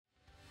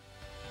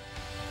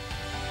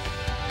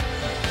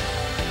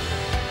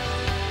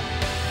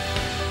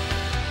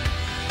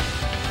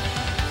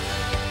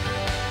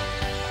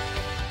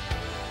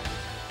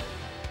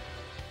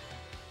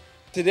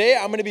Today,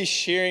 I'm going to be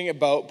sharing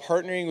about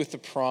partnering with the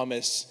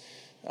promise.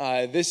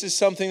 This is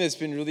something that's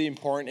been really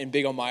important and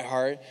big on my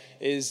heart.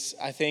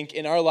 I think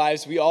in our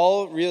lives, we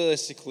all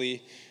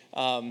realistically,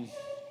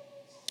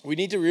 we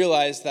need to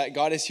realize that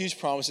God has huge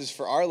promises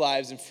for our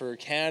lives and for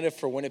Canada,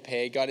 for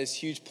Winnipeg. God has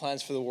huge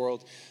plans for the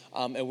world,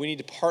 and we need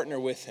to partner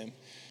with Him.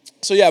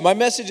 So my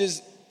message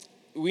is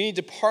we need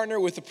to partner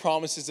with the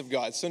promises of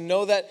God. So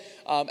know that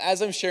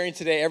as I'm sharing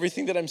today,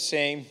 everything that I'm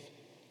saying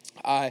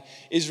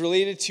is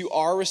related to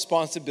our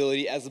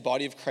responsibility as the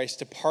body of Christ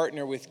to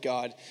partner with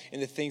God in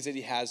the things that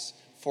He has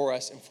for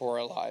us and for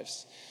our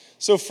lives.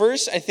 So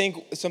first, I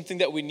think something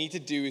that we need to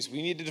do is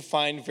we need to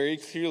define very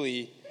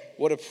clearly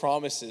what a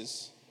promise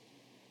is.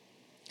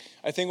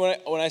 I think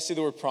when I say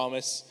the word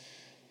promise,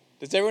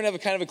 does everyone have a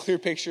kind of a clear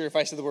picture if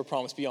I say the word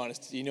promise? Be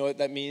honest. Do you know what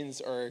that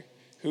means? Or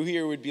who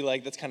here would be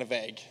like, that's kind of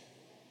vague?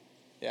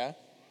 Yeah?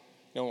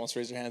 No one wants to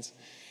raise their hands.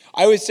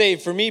 I would say,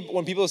 for me,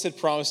 when people have said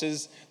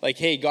promises, like,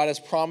 hey, God has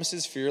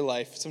promises for your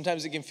life,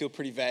 sometimes it can feel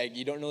pretty vague.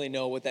 You don't really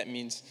know what that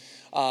means.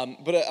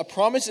 But a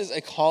promise is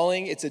a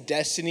calling. It's a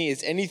destiny.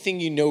 It's anything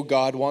you know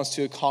God wants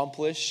to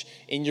accomplish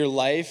in your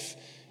life.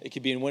 It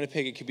could be in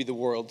Winnipeg. It could be the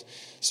world.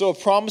 So a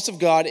promise of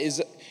God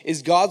is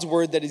God's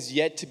word that is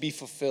yet to be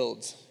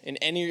fulfilled in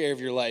any area of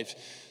your life.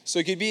 So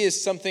it could be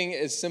something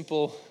as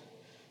simple.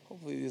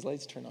 Hopefully these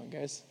lights turn on,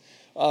 guys.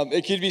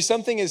 It could be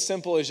something as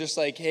simple as just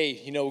like,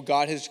 hey,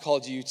 God has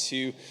called you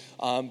to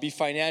be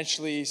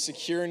financially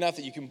secure enough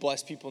that you can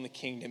bless people in the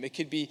kingdom. It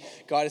could be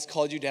God has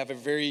called you to have a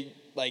very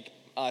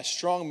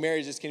strong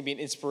marriage that's going to be an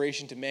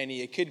inspiration to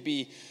many. It could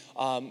be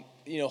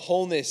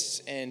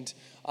wholeness and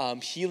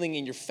healing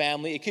in your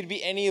family. It could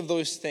be any of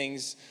those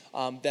things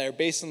that are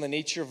based on the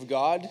nature of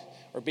God,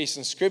 or based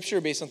on Scripture,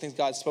 or based on things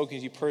God's spoken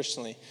to you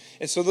personally.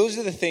 And so those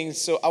are the things.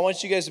 So I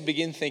want you guys to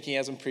begin thinking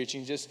as I'm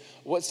preaching just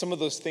what some of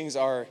those things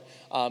are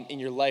in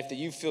your life that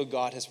you feel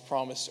God has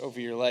promised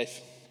over your life.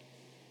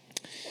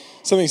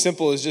 Something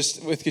simple is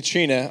just with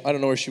Katrina. I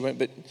don't know where she went,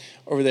 but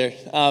over there.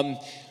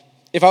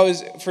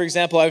 For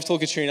example, I've told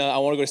Katrina, I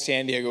want to go to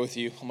San Diego with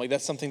you. I'm like,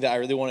 that's something that I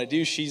really want to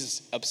do.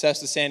 She's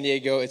obsessed with San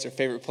Diego. It's her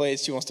favorite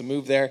place. She wants to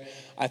move there.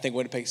 I think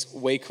Winnipeg's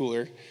way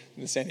cooler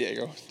than San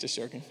Diego. Just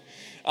joking.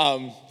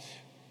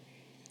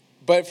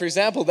 But for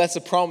example, that's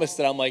a promise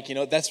that I'm like,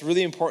 that's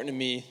really important to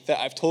me, that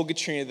I've told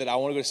Katrina that I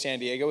want to go to San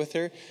Diego with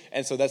her.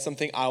 And so that's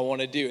something I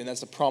want to do. And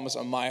that's a promise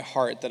on my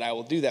heart that I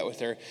will do that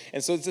with her.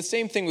 And so it's the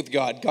same thing with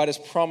God. God has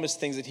promised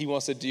things that He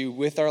wants to do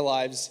with our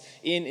lives,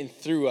 in and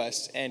through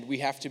us. And we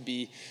have to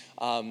be,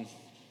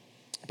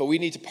 but we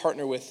need to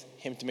partner with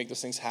Him to make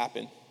those things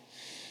happen.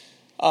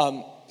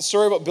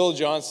 Story about Bill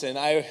Johnson.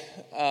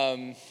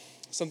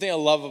 Something I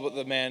love about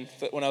the man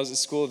when I was at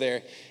school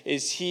there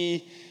is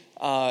he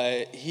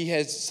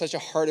has such a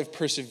heart of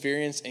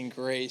perseverance and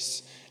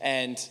grace.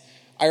 And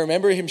I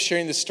remember him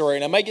sharing this story,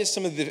 and I might get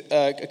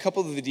a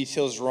couple of the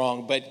details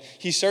wrong, but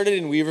he started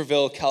in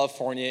Weaverville,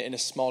 California, in a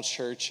small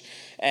church,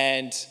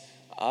 and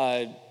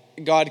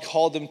God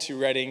called him to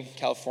Redding,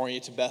 California,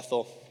 to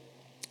Bethel.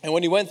 And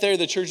when he went there,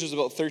 the church was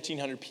about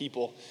 1,300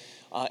 people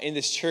in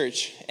this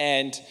church.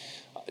 And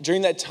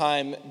during that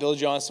time, Bill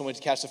Johnson went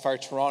to Catch the Fire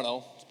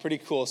Toronto. It's pretty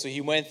cool. So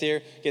he went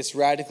there, gets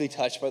radically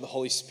touched by the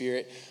Holy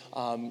Spirit.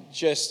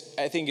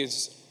 I think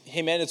it's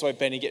him and his wife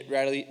Benny get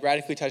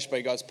radically touched by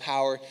God's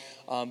power.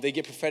 They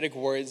get prophetic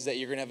words that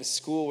you're going to have a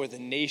school where the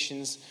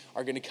nations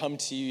are going to come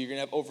to you. You're going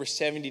to have over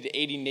 70 to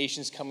 80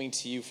 nations coming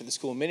to you for the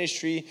school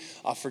ministry,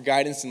 for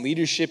guidance and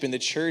leadership in the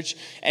church.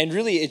 And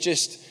really, it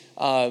just,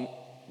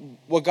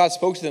 what God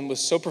spoke to them was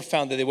so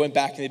profound that they went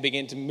back and they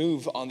began to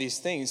move on these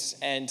things.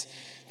 And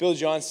Bill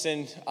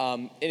Johnson,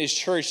 in his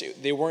church,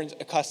 they weren't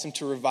accustomed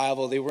to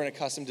revival. They weren't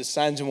accustomed to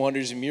signs and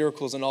wonders and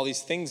miracles and all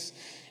these things.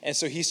 And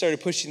so he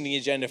started pushing the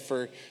agenda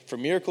for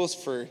miracles,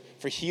 for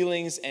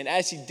healings. And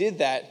as he did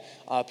that,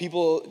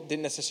 people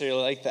didn't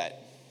necessarily like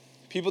that.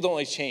 People don't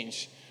like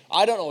change.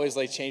 I don't always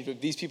like change,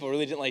 but these people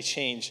really didn't like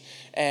change.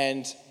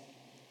 And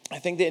I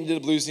think they ended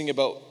up losing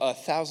about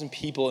 1,000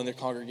 people in their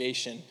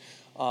congregation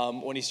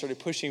when he started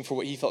pushing for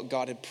what he felt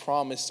God had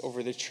promised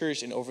over their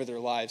church and over their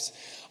lives.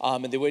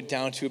 And they went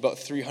down to about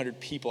 300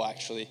 people,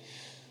 actually.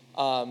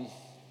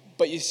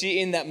 But you see,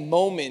 in that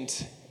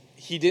moment,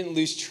 he didn't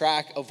lose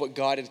track of what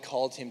God had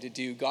called him to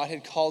do. God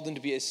had called him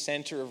to be a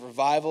center of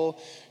revival,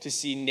 to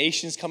see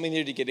nations coming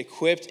there to get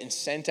equipped and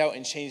sent out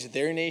and change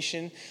their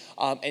nation.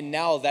 And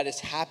now that is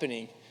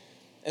happening.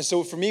 And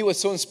so for me, what's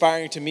so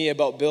inspiring to me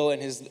about Bill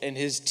and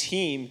his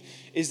team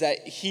is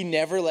that he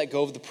never let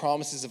go of the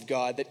promises of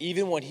God, that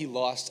even when he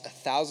lost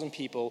 1,000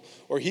 people,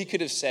 or he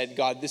could have said,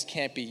 God, this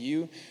can't be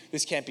you.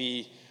 This can't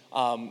be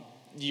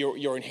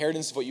your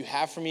inheritance of what you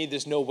have for me.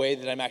 There's no way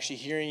that I'm actually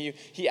hearing you.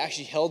 He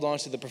actually held on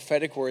to the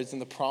prophetic words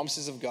and the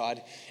promises of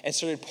God and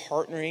started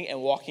partnering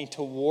and walking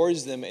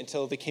towards them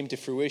until they came to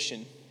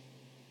fruition.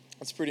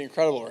 That's pretty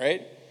incredible,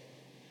 right?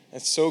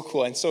 That's so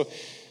cool. And so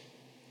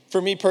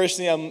for me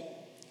personally,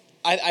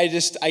 I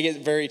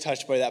get very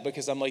touched by that,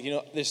 because I'm like,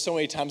 there's so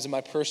many times in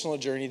my personal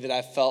journey that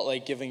I felt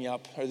like giving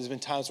up, or there's been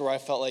times where I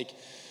felt like,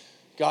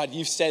 God,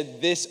 you've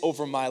said this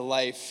over my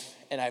life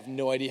and I have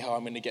no idea how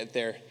I'm going to get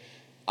there.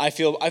 I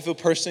feel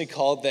personally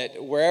called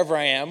that wherever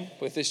I am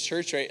with this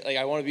church, right? Like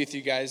I want to be with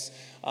you guys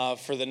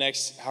for the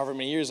next however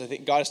many years. I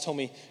think God has told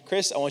me,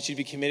 Chris, I want you to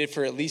be committed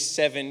for at least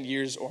 7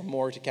 years or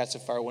more to Cats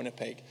of Fire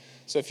Winnipeg.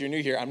 So if you're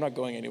new here, I'm not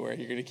going anywhere.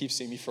 You're going to keep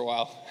seeing me for a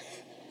while.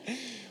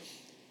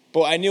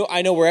 But I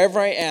know wherever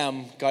I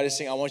am, God is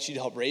saying, I want you to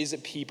help raise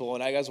up people,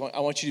 and I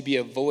want you to be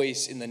a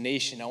voice in the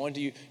nation. I want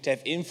you to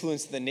have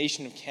influence in the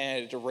nation of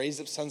Canada, to raise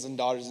up sons and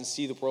daughters and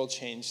see the world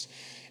changed.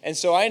 And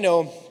so I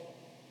know,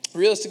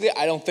 realistically,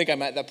 I don't think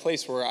I'm at that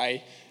place where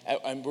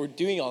we're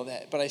doing all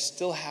that, but I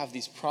still have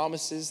these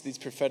promises, these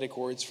prophetic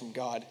words from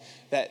God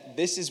that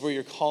this is where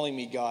you're calling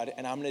me, God,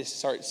 and I'm going to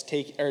start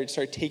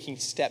taking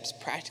steps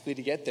practically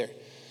to get there.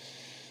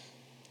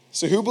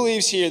 So who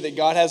believes here that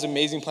God has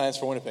amazing plans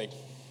for Winnipeg?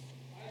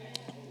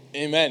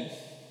 Amen.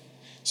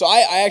 So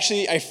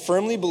I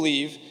firmly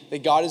believe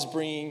that God is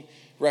bringing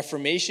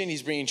reformation,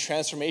 he's bringing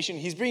transformation,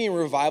 he's bringing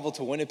revival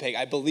to Winnipeg.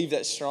 I believe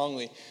that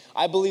strongly.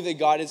 I believe that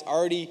God has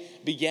already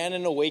began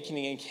an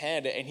awakening in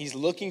Canada, and he's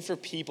looking for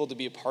people to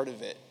be a part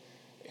of it.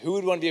 Who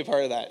would want to be a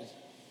part of that?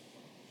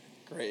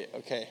 Great,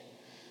 okay.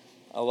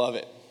 I love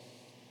it.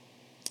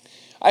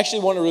 I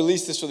actually want to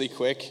release this really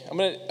quick. I'm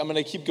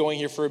gonna keep going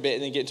here for a bit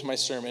and then get into my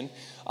sermon.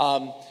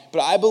 But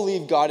I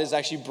believe God is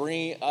actually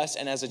bringing us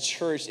and as a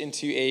church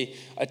into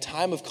a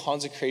time of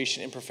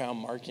consecration and profound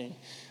marking.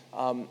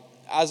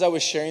 As I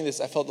was sharing this,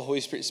 I felt the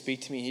Holy Spirit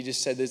speak to me. He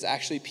just said there's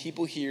actually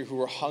people here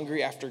who are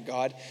hungry after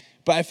God.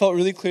 But I felt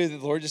really clear that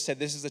the Lord just said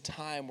this is a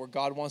time where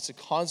God wants to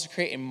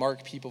consecrate and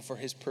mark people for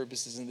his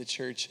purposes in the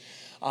church.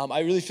 I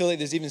really feel like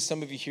there's even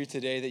some of you here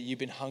today that you've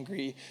been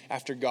hungry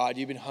after God.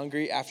 You've been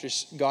hungry after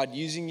God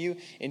using you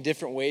in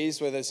different ways,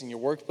 whether it's in your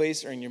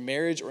workplace or in your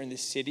marriage or in the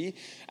city.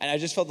 And I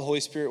just felt the Holy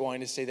Spirit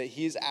wanting to say that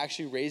he is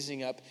actually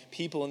raising up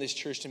people in this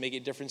church to make a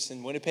difference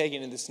in Winnipeg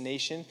and in this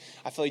nation.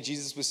 I feel like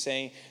Jesus was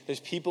saying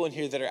there's people in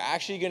here that are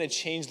actually going to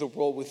change the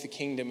world with the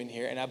kingdom in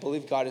here. And I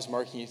believe God is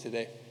marking you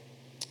today.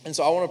 And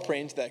so I want to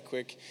pray into that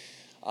quick.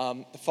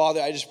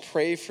 Father, I just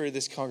pray for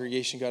this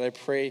congregation, God. I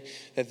pray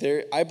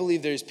that I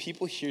believe there's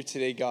people here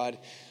today, God,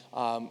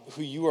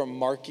 who you are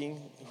marking,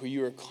 who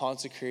you are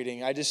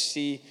consecrating. I just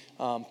see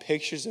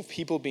pictures of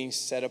people being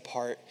set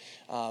apart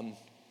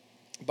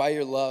by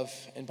your love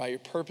and by your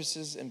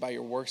purposes and by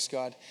your works,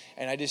 God.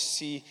 And I just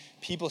see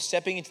people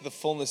stepping into the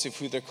fullness of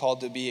who they're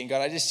called to be. And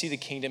God, I just see the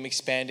kingdom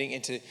expanding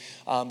into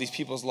these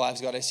people's lives,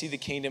 God. I see the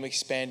kingdom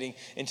expanding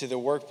into their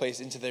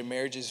workplace, into their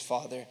marriages,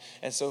 Father.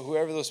 And so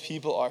whoever those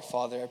people are,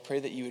 Father, I pray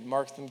that you would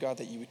mark them, God,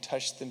 that you would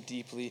touch them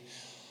deeply.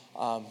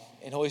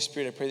 And Holy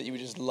Spirit, I pray that you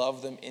would just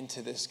love them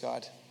into this,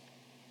 God.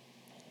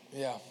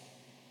 Yeah.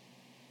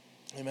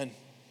 Amen.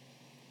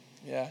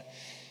 Yeah.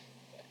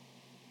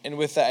 And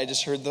with that,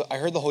 I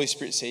heard the Holy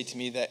Spirit say to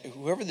me that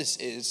whoever this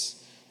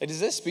is, like, does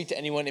this speak to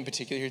anyone in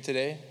particular here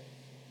today?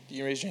 You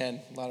can raise your hand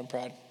loud and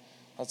proud.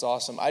 That's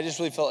awesome. I just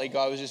really felt like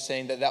God was just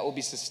saying that will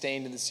be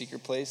sustained in the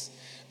secret place,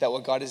 that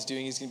what God is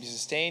doing is going to be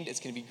sustained, it's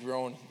going to be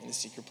grown in the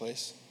secret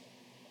place.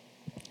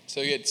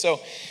 So good. So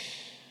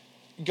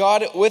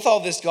God, with all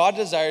this, God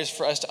desires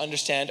for us to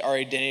understand our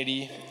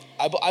identity.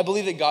 I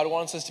believe that God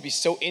wants us to be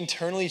so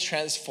internally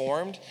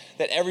transformed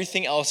that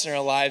everything else in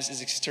our lives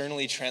is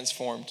externally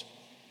transformed.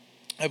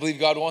 I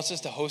believe God wants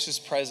us to host his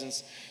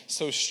presence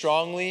so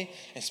strongly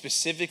and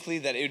specifically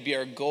that it would be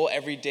our goal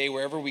every day,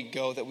 wherever we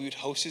go, that we would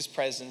host his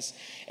presence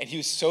and he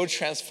would so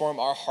transform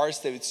our hearts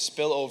that it would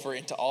spill over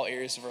into all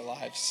areas of our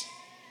lives.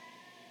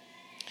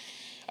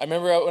 I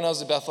remember when I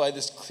was at Bethel, I had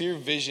this clear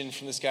vision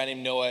from this guy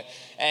named Noah.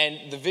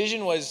 And the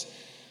vision was,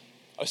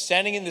 I was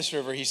standing in this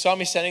river. He saw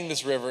me standing in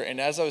this river,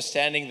 and as I was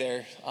standing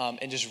there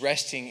and just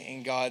resting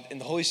in God, in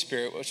the Holy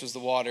Spirit, which was the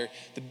water,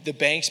 the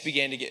banks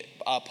began to get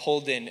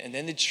pulled in, and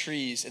then the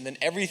trees, and then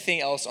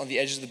everything else on the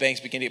edges of the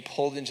banks began to get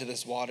pulled into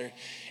this water.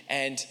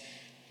 And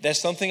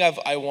that's something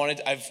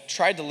I've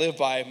tried to live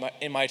by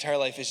in my entire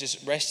life, is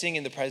just resting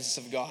in the presence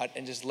of God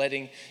and just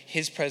letting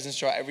his presence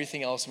draw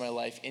everything else in my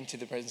life into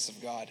the presence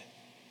of God.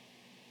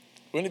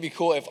 Wouldn't it be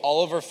cool if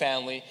all of our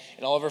family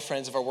and all of our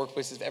friends of our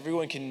workplaces, if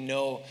everyone can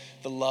know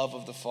the love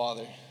of the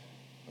Father?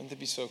 Wouldn't that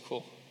be so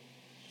cool?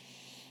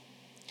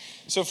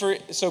 So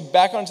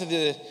back onto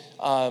the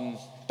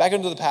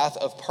path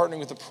of partnering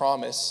with the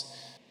promise.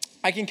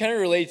 I can kind of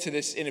relate to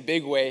this in a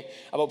big way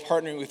about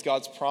partnering with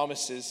God's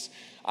promises.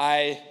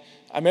 I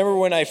remember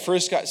when I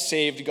first got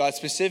saved, God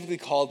specifically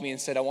called me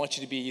and said, I want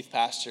you to be a youth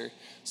pastor.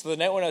 So the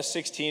night when I was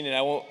 16, and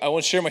I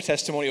won't share my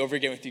testimony over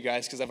again with you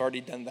guys because I've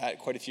already done that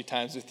quite a few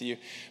times with you.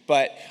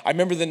 But I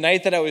remember the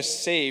night that I was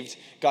saved,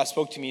 God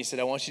spoke to me and said,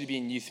 I want you to be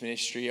in youth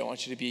ministry. I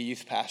want you to be a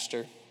youth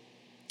pastor.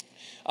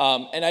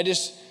 How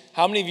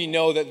many of you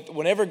know that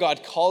whenever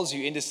God calls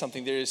you into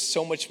something, there is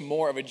so much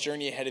more of a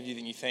journey ahead of you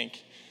than you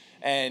think?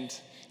 And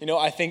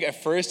I think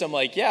at first I'm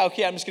like, yeah,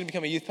 okay, I'm just going to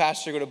become a youth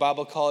pastor, go to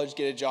Bible college,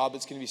 get a job.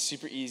 It's going to be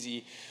super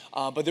easy.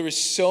 But there were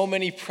so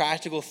many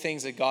practical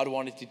things that God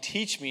wanted to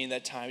teach me in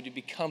that time to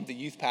become the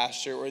youth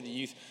pastor or the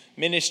youth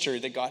minister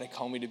that God had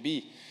called me to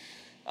be.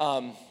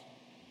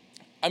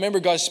 I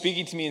remember God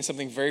speaking to me in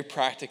something very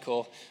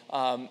practical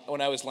when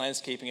I was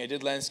landscaping. I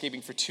did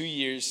landscaping for 2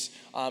 years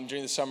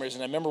during the summers,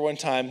 and I remember one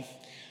time,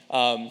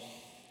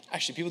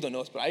 actually people don't know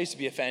this, but I used to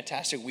be a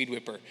fantastic weed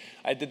whipper.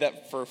 I did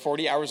that for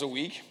 40 hours a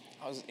week.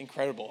 I was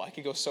incredible. I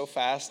could go so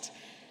fast.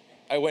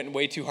 I went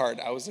way too hard.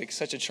 I was like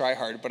such a try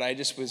hard, but I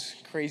just was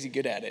crazy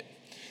good at it.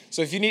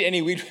 So if you need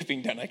any weed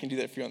whipping done, I can do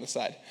that for you on the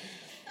side.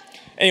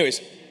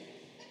 Anyways,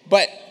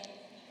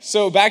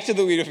 so back to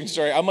the weed whipping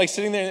story. I'm like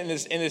sitting there in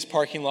this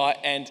parking lot,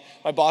 and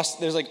my boss,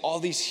 there's like all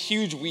these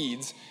huge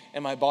weeds,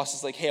 and my boss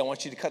is like, hey, I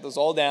want you to cut those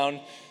all down.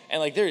 And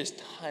like there is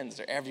tons,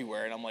 they're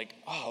everywhere. And I'm like,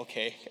 oh,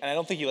 okay. And I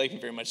don't think he liked me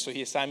very much, so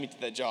he assigned me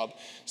to that job.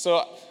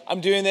 So I'm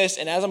doing this,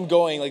 and as I'm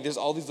going, like there's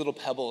all these little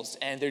pebbles,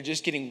 and they're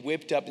just getting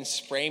whipped up and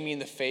spraying me in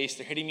the face.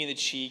 They're hitting me in the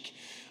cheek.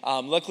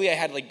 Luckily, I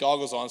had like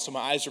goggles on, so my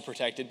eyes were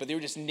protected, but they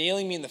were just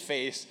nailing me in the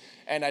face.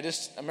 And I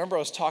remember I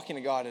was talking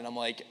to God, and I'm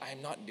like,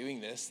 I'm not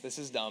doing this. This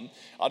is dumb.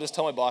 I'll just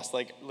tell my boss,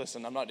 like,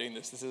 listen, I'm not doing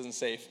this. This isn't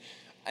safe.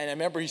 And I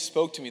remember he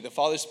spoke to me. The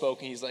Father spoke,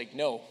 and he's like,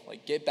 no,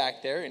 like get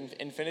back there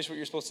and finish what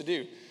you're supposed to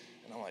do.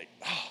 And I'm like,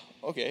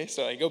 okay.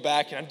 So I go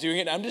back, and I'm doing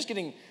it. And I'm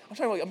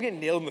getting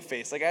nailed in the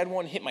face. Like I had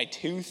one hit my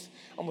tooth,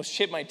 almost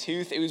chipped my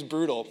tooth. It was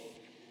brutal.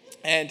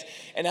 And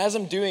as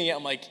I'm doing it,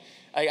 I'm like,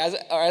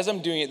 as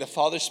I'm doing it, the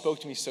Father spoke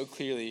to me so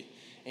clearly.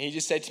 And he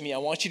just said to me, I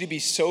want you to be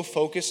so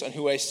focused on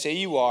who I say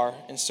you are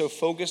and so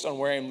focused on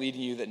where I'm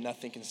leading you that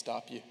nothing can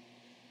stop you.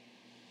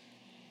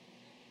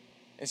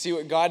 And see,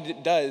 what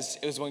God does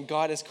is when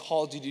God has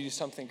called you to do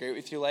something great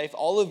with your life,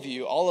 all of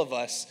you, all of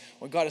us,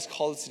 when God has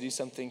called us to do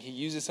something, he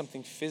uses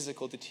something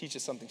physical to teach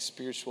us something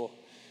spiritual.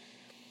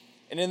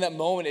 And in that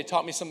moment, it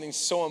taught me something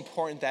so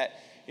important that,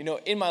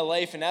 in my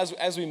life, and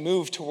as we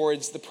move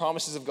towards the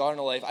promises of God in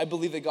our life, I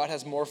believe that God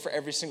has more for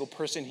every single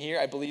person here.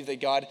 I believe that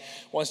God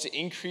wants to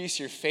increase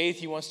your faith.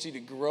 He wants you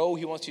to grow.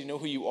 He wants you to know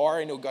who you are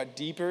and know God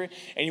deeper.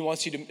 And he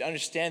wants you to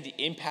understand the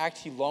impact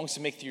he longs to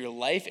make through your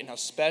life and how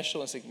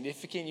special and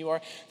significant you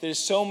are. There's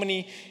so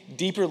many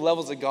deeper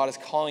levels that God is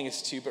calling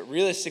us to, but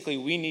realistically,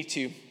 we need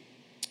to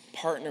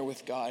partner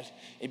with God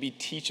and be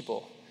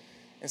teachable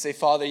and say,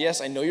 Father,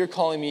 yes, I know you're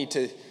calling me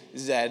to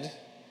Z,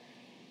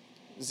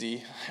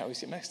 I always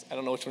get mixed. I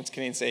don't know which one's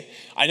Canadian say.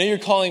 I know you're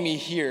calling me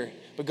here,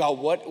 but God,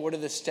 what are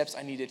the steps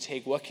I need to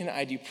take? What can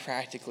I do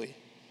practically?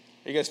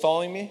 Are you guys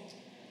following me?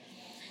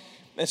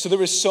 And so there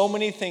were so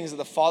many things that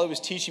the Father was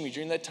teaching me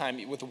during that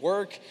time, with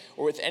work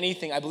or with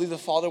anything. I believe the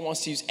Father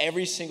wants to use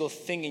every single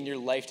thing in your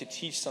life to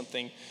teach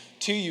something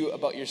to you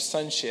about your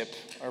sonship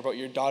or about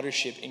your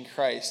daughtership in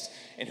Christ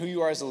and who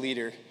you are as a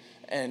leader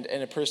and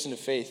a person of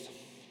faith.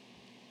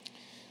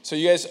 So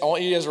I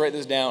want you guys to write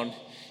this down.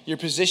 Your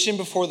position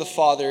before the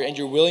Father and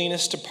your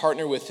willingness to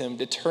partner with him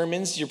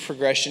determines your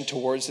progression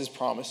towards his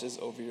promises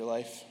over your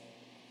life.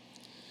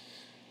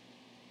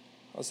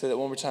 I'll say that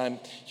one more time.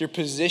 Your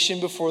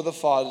position before the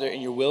Father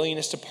and your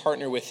willingness to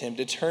partner with him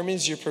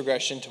determines your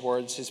progression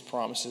towards his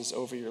promises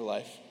over your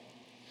life.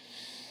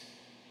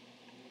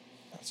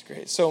 That's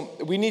great. So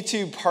we need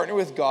to partner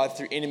with God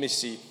through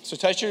intimacy. So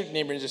touch your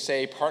neighbor and just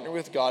say, partner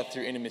with God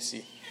through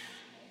intimacy.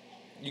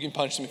 You can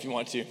punch them if you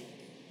want to.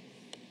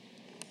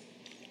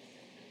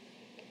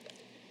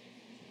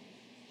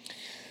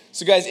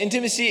 So guys,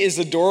 intimacy is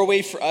the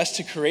doorway for us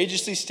to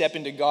courageously step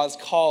into God's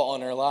call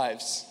on our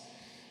lives.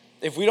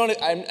 If we don't,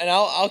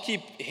 I'll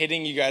keep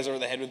hitting you guys over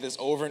the head with this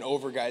over and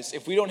over, guys.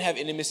 If we don't have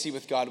intimacy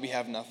with God, we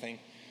have nothing.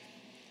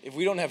 If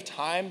we don't have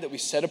time that we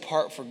set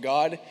apart for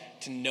God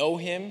to know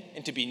him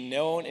and to be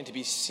known and to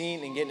be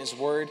seen and get in his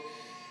word,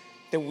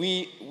 then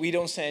we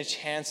don't stand a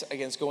chance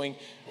against going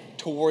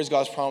towards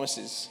God's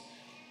promises.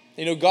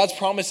 God's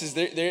promises,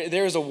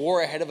 there is a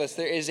war ahead of us.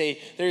 There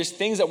is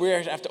things that we're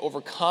going to have to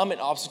overcome and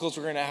obstacles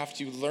we're going to have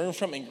to learn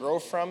from and grow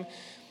from.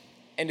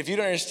 And if you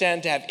don't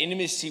understand to have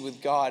intimacy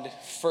with God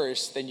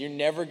first, then you're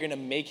never going to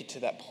make it to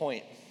that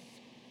point.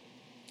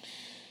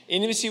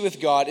 Intimacy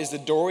with God is the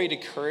doorway to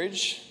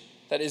courage.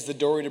 That is the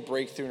doorway to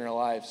breakthrough in our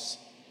lives.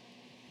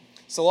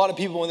 So a lot of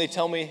people, when they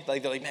tell me, they're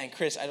like, man,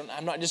 Chris,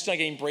 I'm not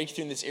getting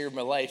breakthrough in this area of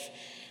my life.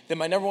 Then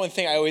my number one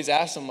thing I always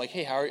ask them, like,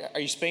 hey, how are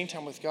you spending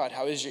time with God?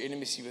 How is your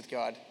intimacy with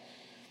God?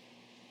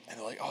 And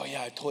they're like, oh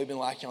yeah, I've totally been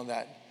lacking on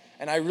that.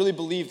 And I really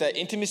believe that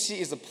intimacy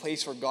is a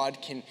place where God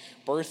can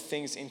birth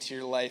things into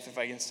your life, if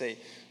I can say.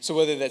 So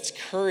whether that's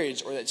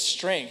courage or that's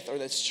strength or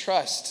that's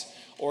trust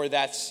or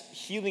that's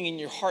healing in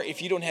your heart,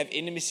 if you don't have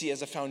intimacy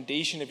as a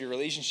foundation of your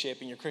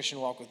relationship and your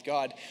Christian walk with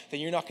God, then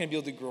you're not going to be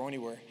able to grow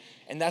anywhere.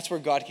 And that's where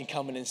God can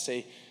come in and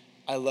say,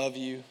 I love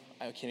you.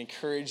 I can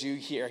encourage you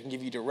here. I can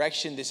give you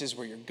direction. This is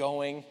where you're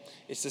going.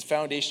 It's this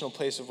foundational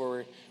place of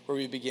where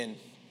we begin.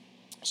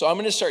 So I'm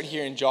going to start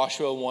here in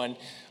Joshua 1.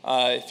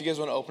 If you guys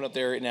want to open up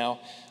there right now,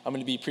 I'm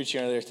going to be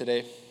preaching out of there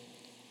today.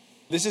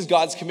 This is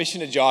God's commission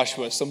to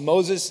Joshua. So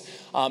Moses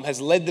has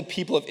led the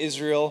people of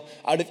Israel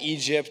out of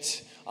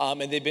Egypt,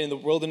 and they've been in the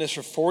wilderness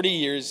for 40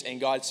 years,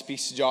 and God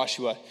speaks to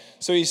Joshua.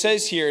 So he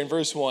says here in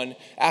verse 1,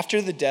 after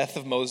the death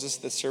of Moses,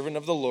 the servant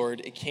of the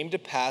Lord, it came to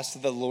pass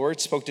that the Lord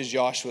spoke to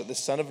Joshua, the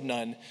son of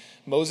Nun,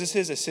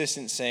 Moses'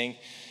 assistant, saying,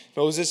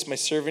 Moses, my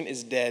servant,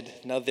 is dead.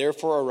 Now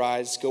therefore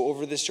arise, go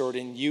over this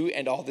Jordan, you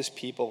and all this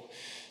people,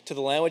 to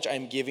the land which I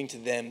am giving to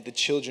them, the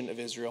children of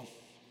Israel.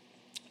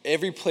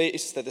 Every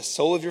place that the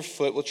sole of your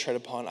foot will tread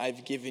upon, I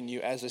have given you,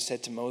 as I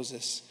said to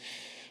Moses.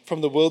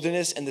 From the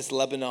wilderness and this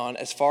Lebanon,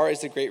 as far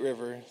as the great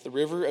river, the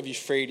river of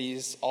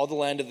Euphrates, all the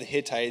land of the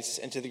Hittites,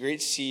 and to the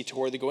great sea,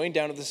 toward the going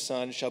down of the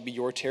sun, shall be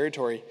your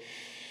territory.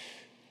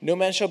 No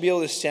man shall be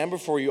able to stand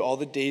before you all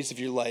the days of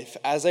your life.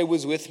 As I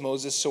was with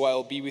Moses, so I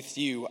will be with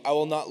you. I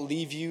will not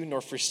leave you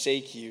nor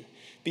forsake you.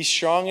 Be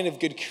strong and of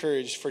good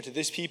courage, for to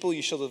this people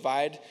you shall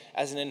divide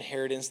as an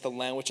inheritance the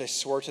land which I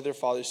swore to their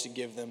fathers to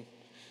give them.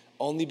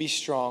 Only be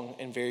strong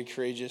and very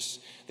courageous,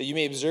 that you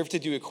may observe to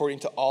do according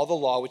to all the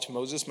law which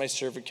Moses my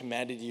servant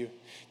commanded you.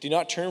 Do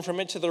not turn from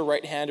it to the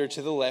right hand or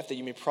to the left, that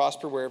you may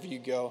prosper wherever you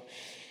go.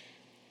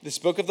 This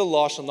book of the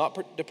law shall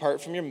not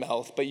depart from your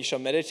mouth, but you shall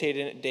meditate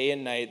in it day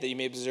and night, that you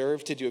may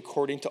observe to do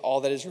according to all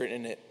that is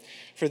written in it.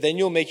 For then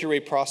you will make your way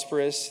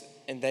prosperous,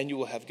 and then you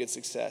will have good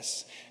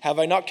success. Have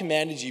I not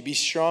commanded you? Be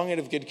strong and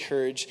of good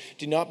courage.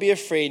 Do not be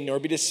afraid, nor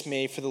be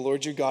dismayed, for the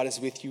Lord your God is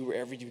with you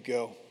wherever you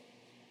go.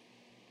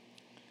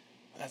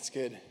 That's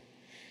good.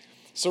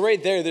 So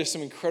right there's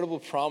some incredible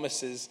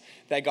promises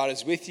that God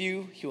is with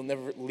you. He will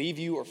never leave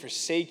you or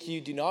forsake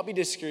you. Do not be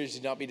discouraged.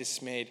 Do not be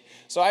dismayed.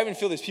 So I even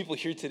feel there's people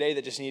here today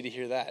that just need to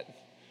hear that.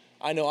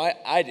 I know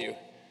I do.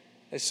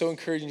 It's so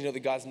encouraging to know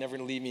that God's never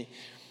going to leave me.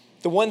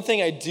 The one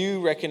thing I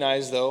do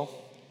recognize, though,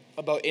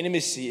 about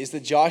intimacy is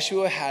that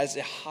Joshua has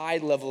a high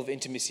level of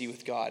intimacy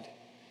with God,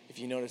 if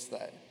you notice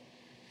that.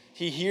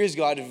 He hears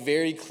God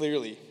very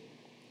clearly.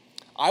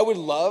 I would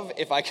love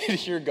if I could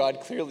hear God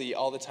clearly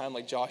all the time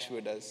like Joshua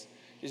does.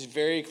 Just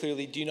very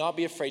clearly, do not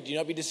be afraid, do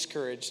not be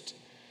discouraged.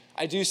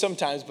 I do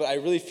sometimes, but I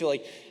really feel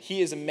like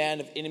he is a man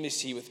of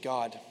intimacy with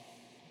God.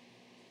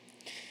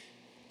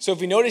 So if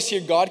we notice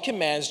here, God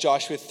commands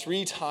Joshua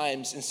 3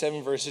 times in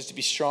 7 verses to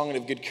be strong and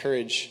of good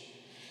courage.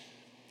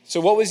 So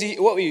what was he?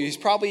 He's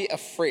probably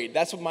afraid.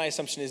 That's what my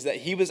assumption is, that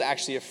he was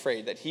actually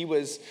afraid, that he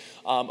was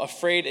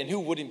afraid, and who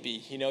wouldn't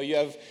be? You know, you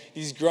have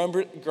these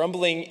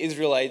grumbling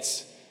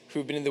Israelites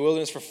who've been in the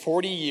wilderness for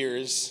 40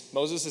 years.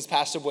 Moses has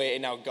passed away,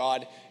 and now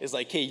God is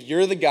like, hey,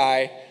 you're the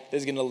guy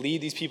that's going to lead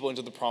these people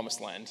into the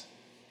promised land.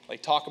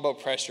 Like, talk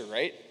about pressure,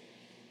 right?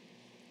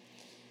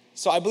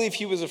 So I believe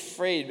he was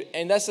afraid,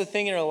 and that's the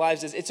thing in our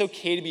lives, is it's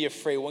okay to be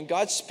afraid. When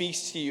God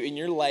speaks to you in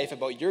your life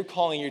about your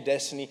calling, your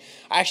destiny,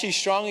 I actually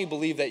strongly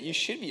believe that you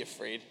should be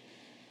afraid.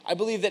 I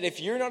believe that if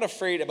you're not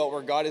afraid about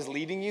where God is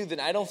leading you, then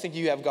I don't think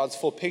you have God's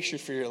full picture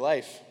for your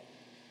life.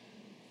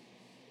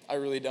 I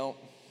really don't.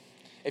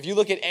 If you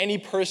look at any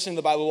person in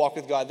the Bible walk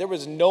with God, there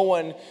was no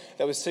one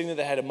that was sitting there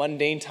that had a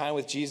mundane time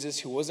with Jesus,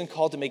 who wasn't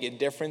called to make a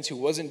difference, who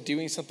wasn't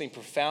doing something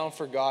profound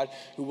for God,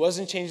 who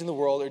wasn't changing the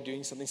world or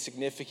doing something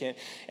significant.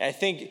 And I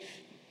think,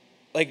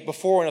 like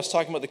before when I was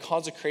talking about the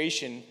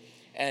consecration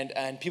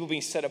and people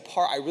being set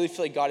apart, I really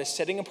feel like God is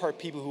setting apart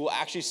people who will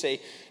actually say,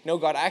 no,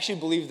 God, I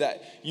actually believe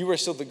that you are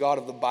still the God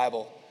of the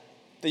Bible.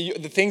 The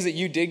things that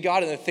you did,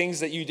 God, and the things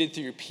that you did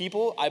through your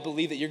people, I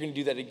believe that you're going to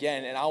do that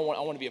again, and I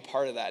want to be a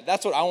part of that.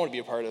 That's what I want to be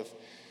a part of.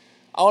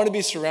 I want to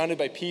be surrounded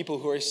by people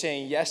who are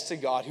saying yes to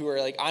God, who are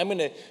like, I'm going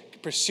to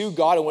pursue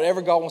God, and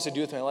whatever God wants to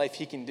do with my life,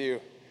 he can do.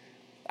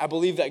 I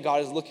believe that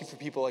God is looking for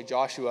people like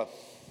Joshua.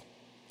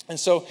 And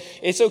so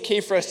it's okay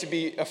for us to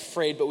be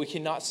afraid, but we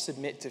cannot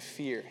submit to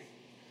fear.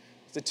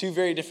 It's 2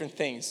 very different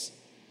things.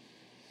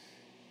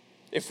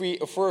 If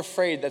we're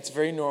afraid, that's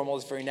very normal,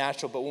 it's very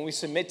natural. But when we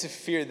submit to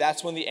fear,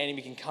 that's when the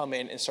enemy can come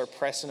in and start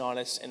pressing on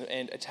us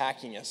and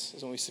attacking us,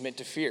 is when we submit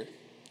to fear.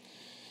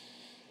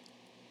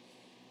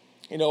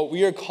 You know,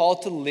 we are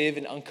called to live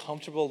an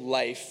uncomfortable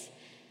life.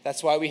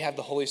 That's why we have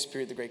the Holy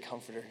Spirit, the great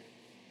comforter.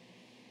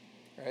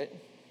 Right?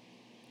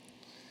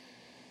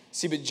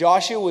 See, but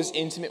Joshua was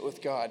intimate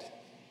with God.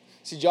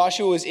 See,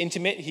 Joshua was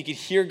intimate. He could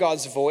hear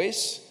God's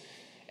voice.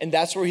 And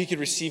that's where he could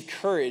receive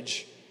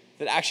courage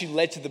that actually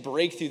led to the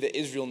breakthrough that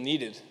Israel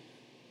needed.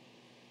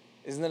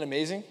 Isn't that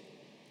amazing?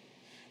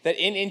 That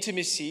in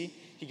intimacy,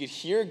 he could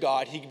hear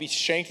God, he could be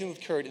strengthened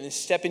with courage, and then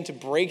step into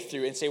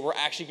breakthrough and say, we're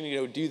actually going to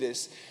go do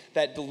this.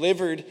 That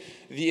delivered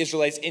the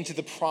Israelites into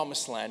the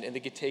promised land, and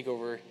they could take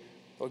over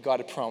what God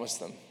had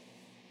promised them.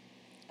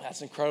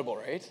 That's incredible,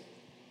 right?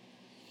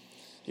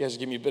 You guys are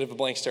giving me a bit of a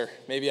blank stare.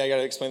 Maybe I got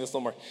to explain this a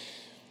little more.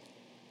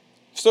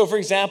 So, for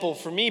example,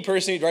 for me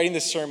personally, writing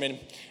this sermon,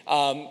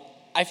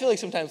 I feel like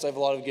sometimes I have a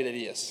lot of good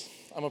ideas.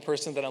 I'm a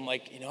person that I'm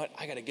like, you know what,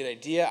 I got a good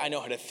idea. I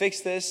know how to fix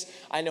this.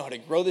 I know how to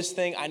grow this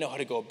thing. I know how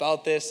to go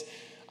about this.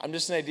 I'm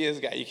just an ideas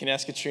guy. You can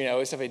ask Katrina. I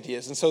always have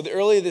ideas. And so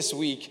earlier this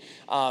week,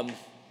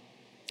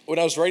 when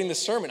I was writing the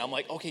sermon, I'm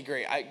like, okay,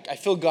 great. I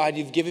feel, God,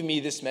 you've given me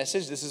this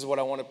message. This is what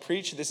I want to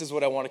preach. This is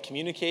what I want to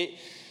communicate.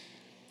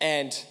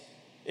 And,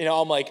 you know,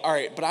 I'm like, all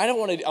right, but I don't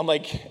want to, I'm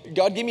like,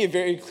 God gave me a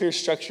very clear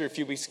structure a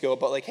few weeks ago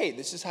about like, hey,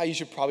 this is how you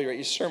should probably write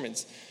your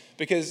sermons.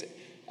 Because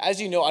as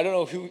you know, I don't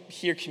know who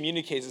here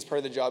communicates as part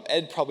of the job.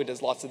 Ed probably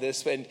does lots of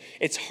this, and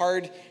it's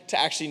hard to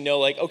actually know,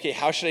 like, okay,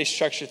 how should I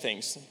structure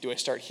things? Do I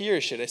start here?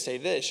 Should I say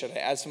this? Should I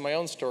add some of my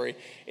own story?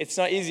 It's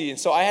not easy. And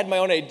so I had my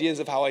own ideas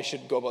of how I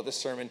should go about this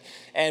sermon.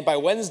 And by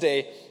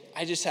Wednesday,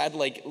 I just had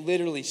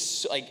literally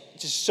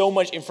just so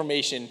much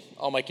information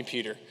on my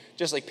computer,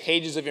 just like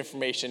pages of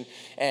information,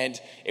 and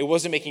it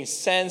wasn't making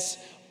sense.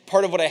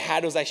 Part of what I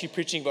had was actually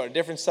preaching about a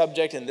different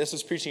subject, and this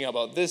was preaching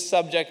about this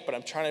subject, but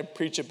I'm trying to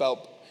preach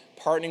about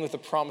partnering with the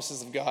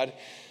promises of God.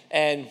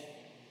 And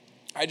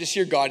I just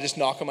hear God just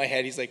knock on my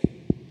head.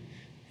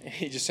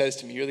 He just says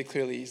to me really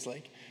clearly, he's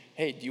like,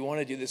 hey, do you want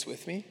to do this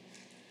with me?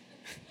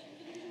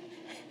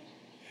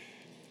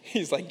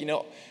 He's like,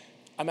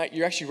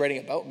 you're actually writing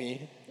about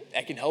me.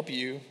 I can help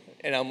you.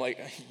 And I'm like,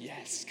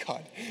 yes,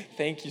 God,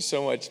 thank you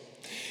so much.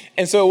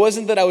 And so it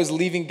wasn't that I was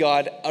leaving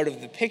God out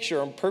of the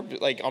picture on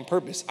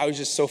purpose. I was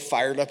just so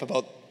fired up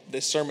about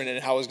this sermon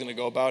and how I was going to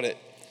go about it.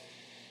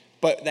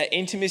 But that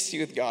intimacy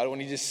with God,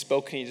 when he just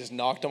spoke and he just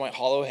knocked on my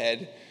hollow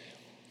head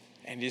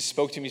and he just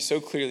spoke to me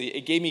so clearly,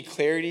 it gave me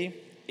clarity,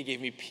 it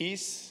gave me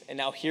peace, and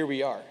now here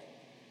we are.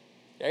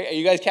 Right? Are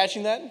you guys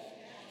catching that?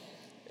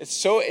 It's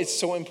so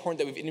important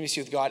that we have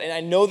intimacy with God. And I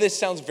know this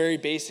sounds very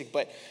basic,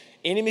 but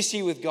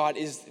intimacy with God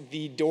is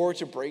the door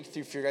to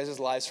breakthrough for your guys'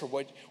 lives, for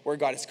where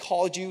God has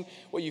called you,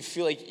 what you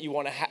feel like you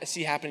want to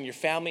see happen in your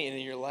family and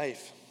in your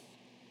life.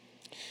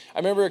 I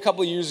remember a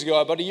couple of years ago,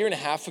 about a year and a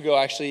half ago,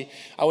 actually,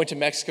 I went to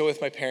Mexico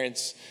with my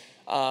parents.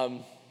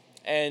 And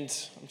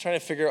I'm trying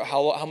to figure out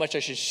how much I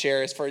should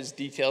share as far as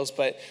details.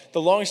 But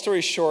the long story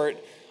short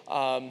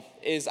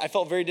is I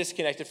felt very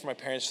disconnected from my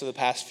parents for the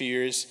past few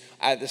years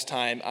at this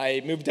time.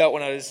 I moved out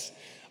when I was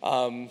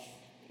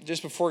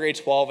just before grade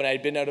 12, and I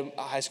had been out of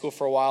high school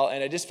for a while,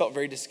 and I just felt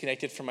very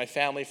disconnected from my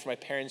family, from my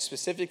parents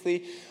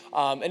specifically.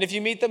 And if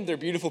you meet them, they're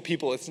beautiful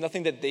people. It's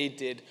nothing that they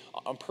did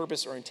on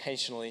purpose or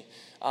intentionally.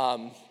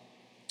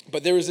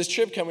 But there was this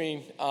trip coming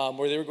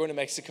where they were going to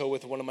Mexico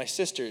with one of my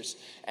sisters,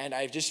 and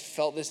I just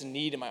felt this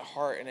need in my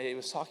heart, and I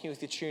was talking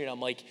with Katrina, and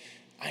I'm like,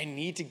 I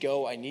need to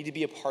go. I need to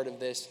be a part of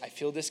this. I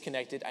feel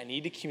disconnected. I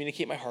need to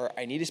communicate my heart.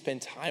 I need to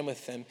spend time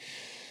with them.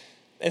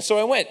 And so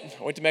I went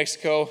to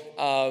Mexico,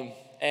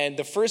 and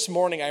the first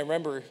morning I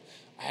remember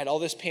I had all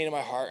this pain in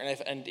my heart,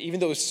 and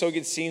even though it was so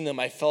good seeing them,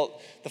 I felt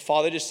the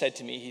Father just said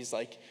to me, he's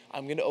like,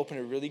 I'm going to open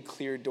a really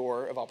clear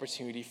door of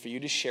opportunity for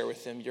you to share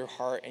with them your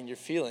heart and your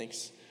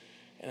feelings.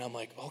 And I'm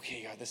like,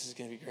 okay, God, this is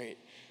going to be great.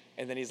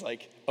 And then he's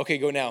like, okay,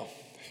 go now.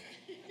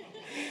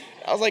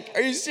 I was like,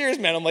 are you serious,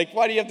 man? I'm like,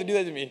 why do you have to do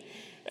that to me?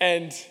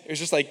 And it was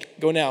just like,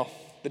 go now.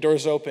 The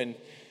door's open.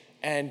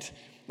 And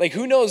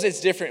who knows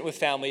it's different with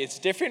family. It's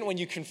different when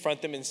you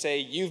confront them and say,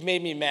 you've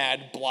made me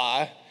mad,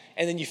 blah.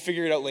 And then you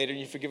figure it out later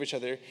and you forgive each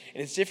other.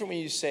 And it's different when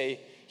you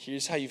say,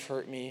 here's how you've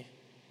hurt me.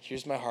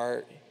 Here's my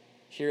heart.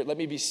 Here, let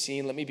me be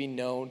seen. Let me be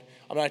known.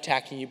 I'm not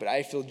attacking you, but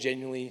I feel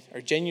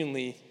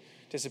genuinely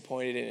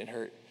disappointed and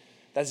hurt.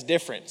 That's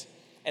different.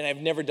 And I've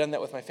never done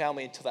that with my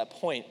family until that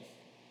point.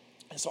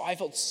 And so I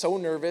felt so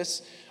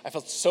nervous. I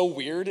felt so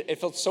weird. It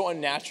felt so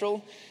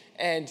unnatural.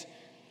 And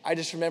I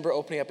just remember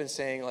opening up and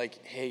saying,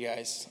 hey,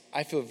 guys,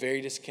 I feel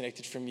very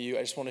disconnected from you.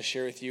 I just want to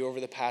share with you over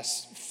the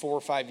past 4 or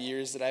 5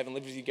 years that I haven't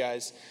lived with you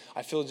guys,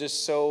 I feel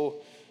just so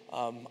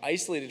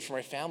isolated from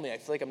my family. I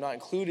feel like I'm not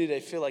included.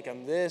 I feel like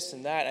I'm this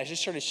and that. I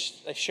just started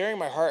sharing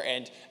my heart.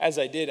 And as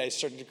I did, I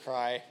started to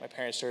cry. My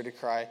parents started to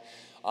cry.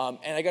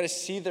 And I got to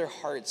see their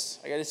hearts.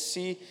 I got to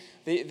see,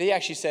 they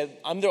actually said,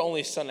 I'm their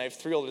only son. I have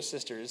 3 older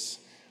sisters,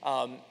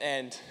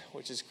 and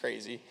which is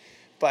crazy.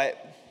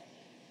 But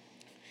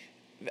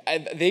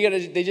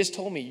they just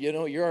told me,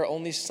 you're our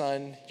only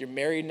son. You're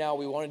married now.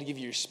 We wanted to give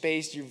you your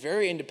space. You're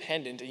very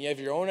independent, and you have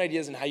your own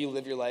ideas on how you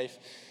live your life.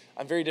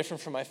 I'm very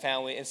different from my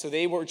family. And so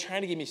they were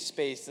trying to give me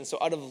space. And so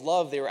out of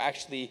love, they were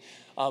actually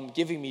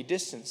giving me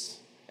distance.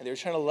 And they were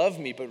trying to love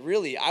me. But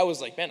really, I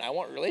was like, man, I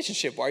want a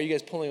relationship. Why are you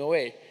guys pulling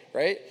away,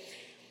 right?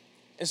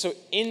 And so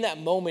in that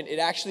moment, it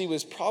actually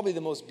was probably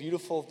the most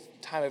beautiful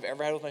time I've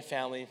ever had with my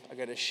family. I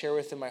got to share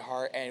with them my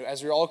heart. And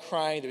as we were all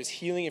crying, there was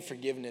healing and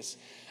forgiveness.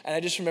 And I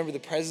just remember the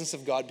presence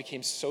of God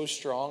became so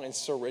strong and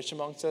so rich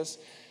amongst us.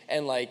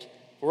 And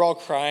we're all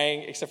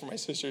crying, except for my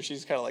sister.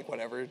 She's kind of like,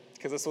 whatever,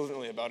 because this wasn't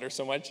really about her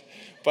so much.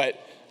 But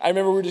I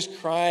remember we were just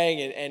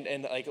crying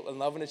and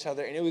loving each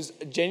other. And it was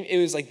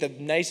the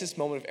nicest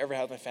moment I've ever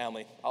had with my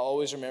family. I'll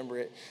always remember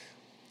it.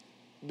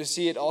 But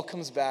see, it all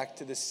comes back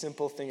to this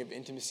simple thing of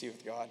intimacy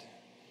with God.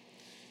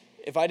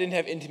 If I didn't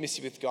have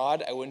intimacy with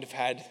God, I wouldn't have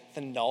had the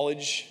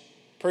knowledge.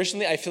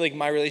 Personally, I feel like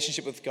my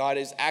relationship with God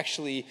is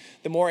actually,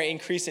 the more I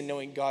increase in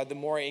knowing God, the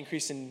more I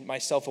increase in my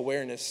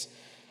self-awareness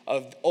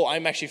of,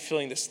 I'm actually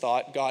feeling this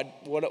thought. God,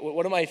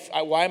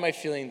 why am I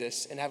feeling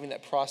this? And having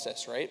that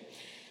process, right?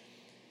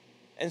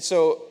 And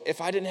so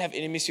if I didn't have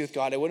intimacy with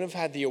God, I wouldn't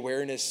have had the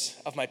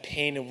awareness of my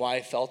pain and why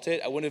I felt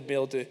it. I wouldn't have been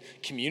able to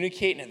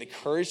communicate and have the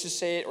courage to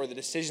say it, or the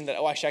decision that,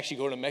 I should actually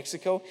go to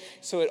Mexico.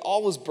 So it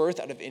all was birthed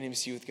out of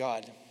intimacy with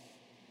God.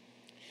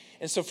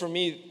 And so for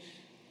me,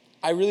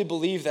 I really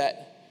believe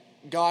that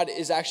God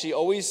is actually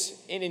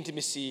always in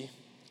intimacy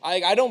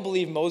I don't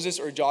believe Moses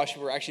or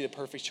Joshua were actually the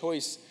perfect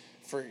choice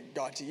for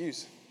God to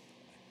use.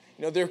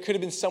 There could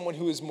have been someone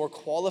who was more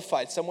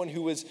qualified, someone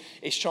who was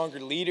a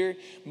stronger leader.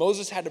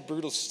 Moses had a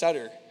brutal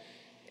stutter,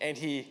 and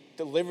he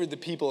delivered the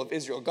people of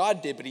Israel.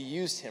 God did, but he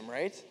used him,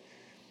 right?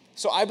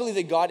 So I believe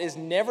that God is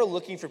never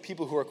looking for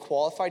people who are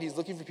qualified. He's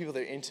looking for people that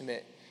are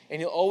intimate. And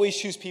he'll always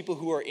choose people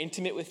who are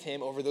intimate with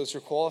him over those who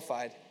are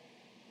qualified.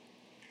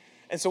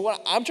 And so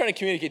what I'm trying to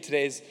communicate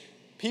today is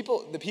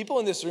the people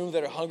in this room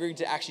that are hungry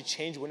to actually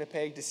change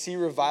Winnipeg, to see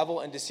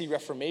revival and to see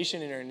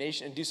reformation in our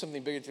nation and do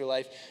something bigger with your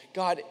life,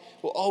 God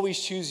will always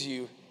choose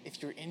you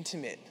if you're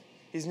intimate.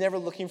 He's never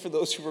looking for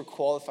those who are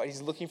qualified.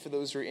 He's looking for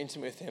those who are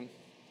intimate with him.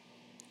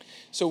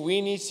 So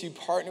we need to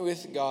partner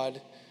with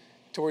God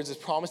towards his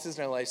promises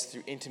in our lives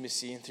through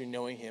intimacy and through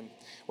knowing him.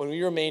 When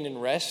we remain in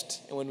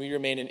rest and when we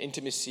remain in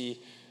intimacy,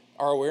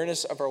 our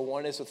awareness of our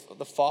oneness with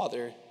the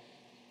Father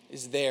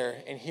is there,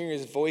 and hearing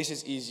his voice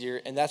is easier,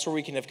 and that's where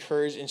we can have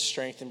courage and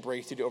strength and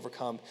breakthrough to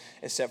overcome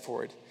and step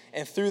forward.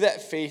 And through that,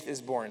 faith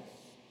is born.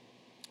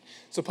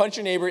 So punch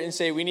your neighbor and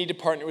say, we need to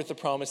partner with the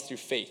promise through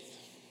faith.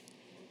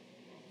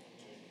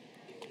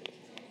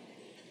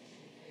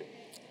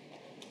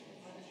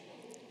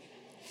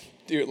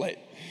 Do it light.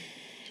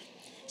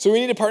 So we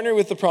need to partner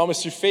with the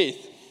promise through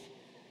faith.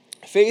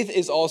 Faith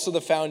is also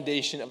the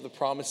foundation of the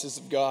promises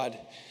of God.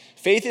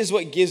 Faith is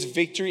what gives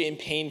victory and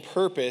pain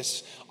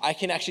purpose. I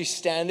can actually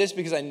stand this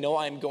because I know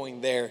I'm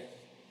going there.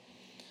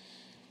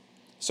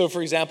 So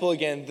for example,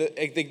 again,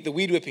 the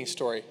weed whipping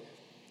story.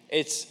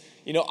 It's,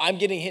 I'm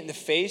getting hit in the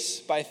face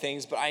by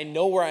things, but I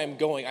know where I'm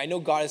going. I know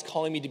God is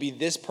calling me to be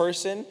this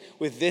person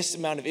with this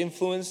amount of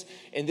influence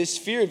and this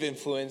sphere of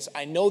influence.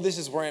 I know this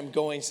is where I'm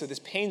going. So this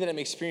pain that I'm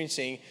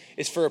experiencing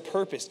is for a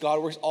purpose.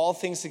 God works all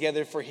things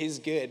together for his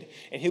good,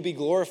 and he'll be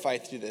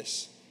glorified through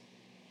this.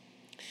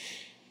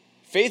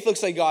 Faith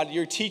looks like, God,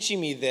 you're teaching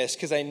me this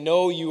because I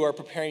know you are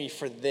preparing me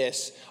for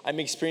this. I'm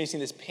experiencing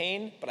this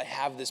pain, but I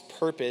have this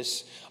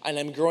purpose, and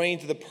I'm growing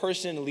into the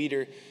person and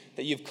leader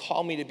that you've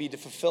called me to be to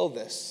fulfill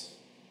this.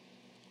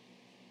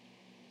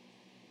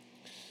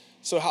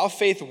 So how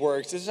faith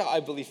works, this is how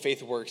I believe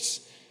faith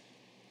works.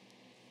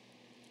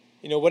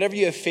 Whatever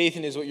you have faith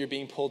in is what you're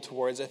being pulled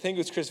towards. I think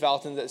it was Chris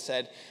Valton that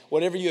said,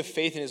 whatever you have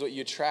faith in is what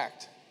you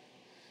attract.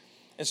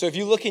 And so if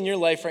you look in your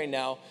life right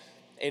now,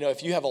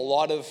 if you have a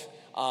lot of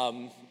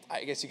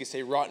I guess you could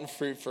say rotten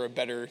fruit for a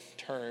better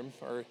term,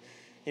 or,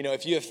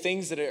 if you have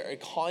things that are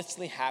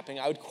constantly happening,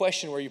 I would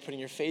question where you're putting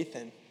your faith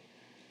in.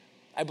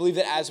 I believe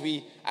that as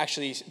we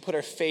actually put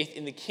our faith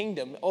in the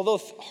kingdom, although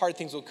hard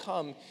things will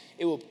come,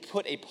 it will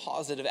put a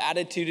positive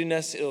attitude in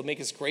us. It'll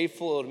make us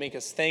grateful. It'll make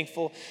us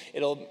thankful.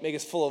 It'll make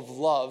us full of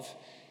love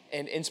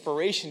and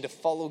inspiration to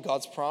follow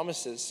God's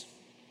promises.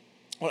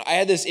 When I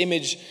had this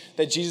image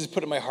that Jesus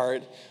put in my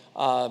heart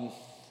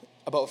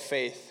about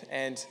faith,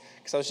 and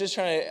because I was just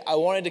I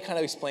wanted to kind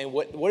of explain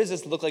what does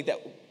this look like that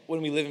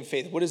when we live in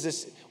faith? What is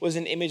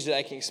an image that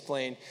I can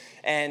explain?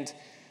 And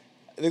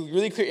the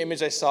really clear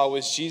image I saw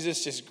was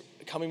Jesus just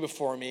coming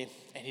before me,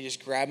 and he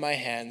just grabbed my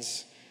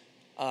hands.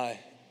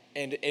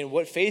 And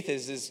what faith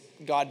is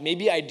God,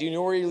 maybe I do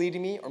know where you're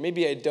leading me, or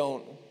maybe I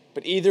don't.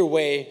 But either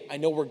way, I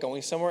know we're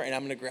going somewhere, and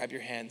I'm going to grab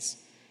your hands.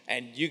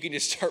 And you can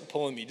just start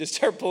pulling me. Just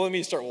start pulling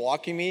me, start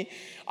walking me.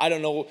 I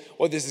don't know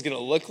what this is going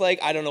to look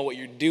like. I don't know what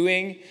you're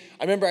doing.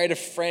 I remember I had a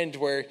friend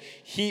where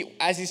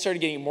as he started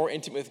getting more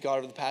intimate with God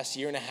over the past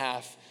year and a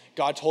half,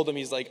 God told him,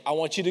 he's like, I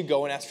want you to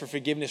go and ask for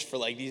forgiveness for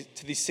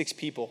these 6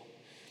 people.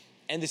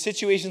 And the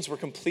situations were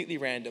completely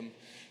random.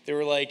 They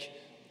were like,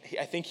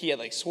 I think he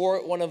had swore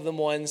at one of them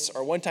once,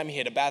 or one time he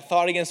had a bad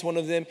thought against one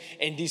of them.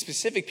 And these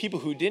specific people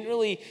who didn't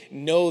really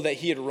know that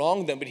he had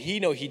wronged them, but he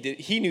knew he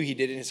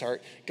did in his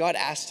heart, God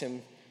asked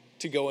him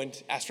to go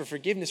and ask for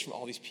forgiveness from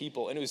all these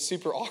people. And it was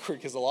super awkward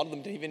because a lot of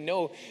them didn't even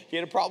know he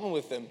had a problem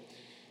with them.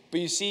 But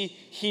you see,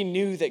 he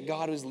knew that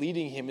God was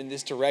leading him in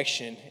this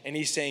direction. And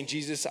he's saying,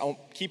 Jesus,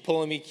 keep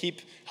pulling me,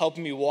 keep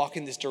helping me walk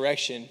in this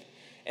direction.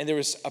 And there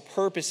was a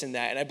purpose in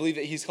that. And I believe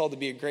that he's called to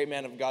be a great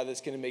man of God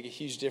that's going to make a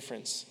huge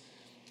difference.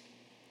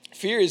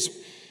 Fear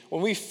is,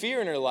 when we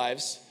fear in our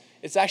lives,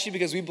 it's actually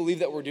because we believe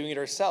that we're doing it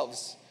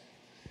ourselves.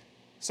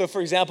 So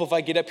for example, if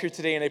I get up here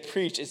today and I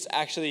preach, it's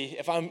actually,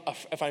 if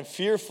I'm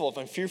fearful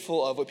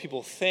of what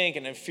people think,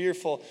 and I'm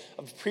fearful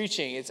of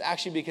preaching, it's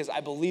actually because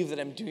I believe that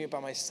I'm doing it by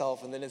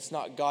myself, and then it's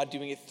not God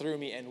doing it through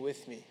me and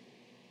with me,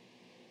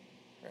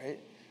 right?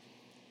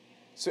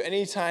 So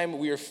anytime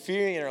we are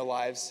fearing in our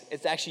lives,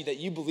 it's actually that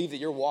you believe that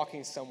you're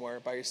walking somewhere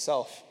by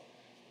yourself.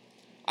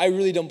 I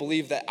really don't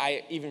believe that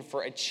I, even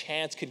for a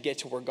chance, could get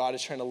to where God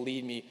is trying to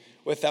lead me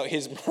without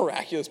his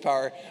miraculous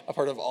power a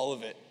part of all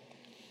of it.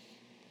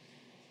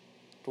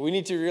 But we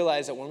need to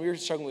realize that when we're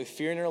struggling with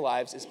fear in our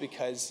lives, it's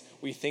because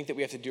we think that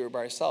we have to do it by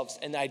ourselves.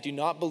 And I do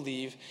not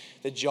believe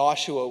that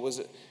Joshua was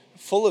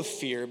full of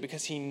fear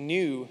because he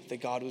knew that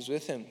God was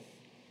with him.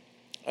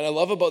 And I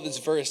love about this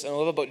verse, and I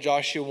love about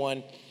Joshua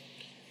 1,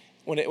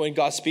 when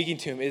God's speaking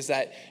to him, is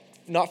that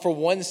not for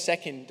 1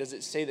 second does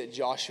it say that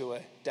Joshua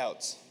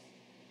doubts.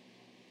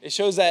 It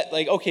shows that,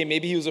 okay,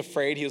 maybe he was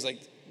afraid. He was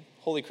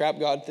holy crap,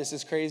 God, this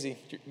is crazy.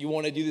 You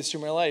want to do this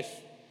through my life.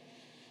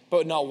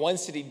 But not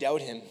once did he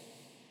doubt him.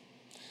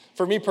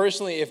 For me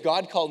personally, if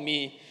God called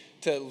me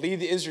to lead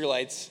the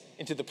Israelites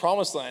into the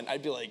promised land,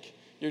 I'd be like,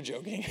 you're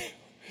joking.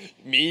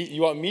 Me?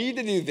 You want me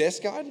to do this,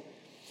 God?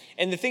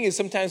 And the thing is,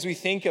 sometimes we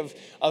think of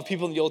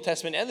people in the Old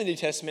Testament and the New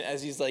Testament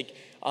as these like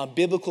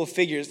biblical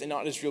figures and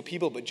not as real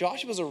people. But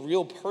Joshua was a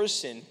real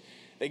person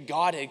that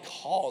God had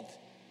called,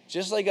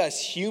 just like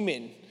us,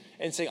 human,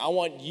 and saying, I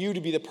want you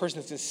to be the person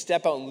that's going to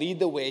step out and lead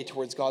the way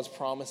towards God's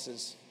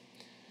promises.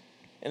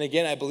 And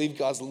again, I believe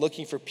God's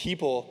looking for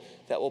people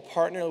that will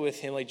partner with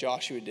him like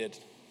Joshua did.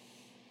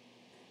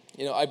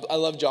 You know, I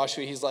love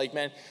Joshua. He's like,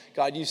 man,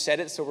 God, you said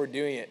it, so we're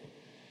doing it.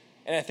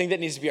 And I think that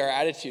needs to be our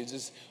attitudes,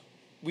 is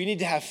we need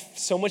to have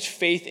so much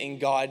faith in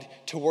God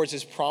towards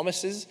his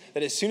promises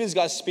that as soon as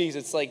God speaks,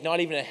 it's like not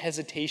even a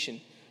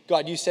hesitation.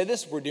 God, you said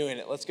this, we're doing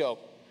it. Let's go.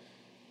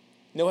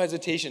 No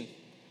hesitation.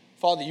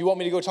 Father, you want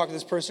me to go talk to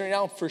this person right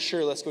now? For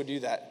sure, let's go do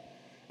that.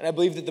 And I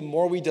believe that the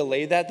more we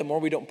delay that, the more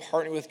we don't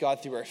partner with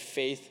God through our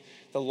faith,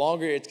 the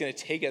longer it's going to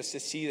take us to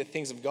see the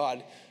things of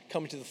God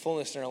come to the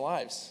fullness in our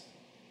lives.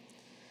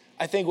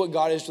 I think what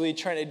God is really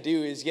trying to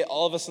do is get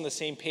all of us on the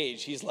same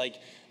page. He's like,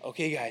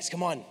 okay, guys,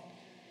 come on.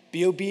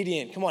 Be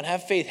obedient. Come on,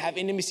 have faith, have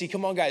intimacy.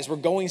 Come on, guys, we're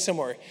going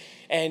somewhere.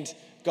 And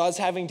God's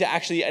having to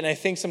actually, and I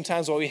think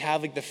sometimes while we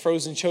have like the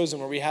Frozen Chosen,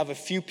 where we have a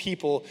few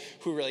people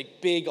who are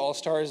like big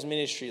all-stars in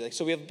ministry. Like,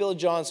 so we have Bill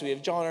Johnson, we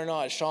have John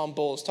Arnott, Sean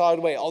Bowles, Todd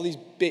Way, all these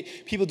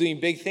big people doing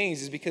big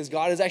things, is because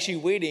God is actually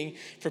waiting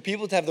for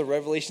people to have the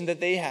revelation that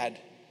they had.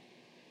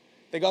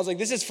 That God's like,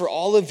 this is for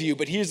all of you,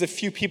 but here's a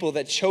few people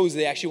that chose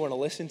they actually want to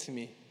listen to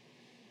me.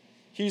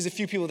 Here's a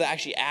few people that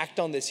actually act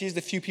on this. Here's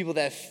the few people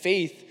that have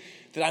faith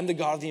that I'm the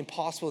God of the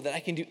impossible, that I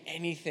can do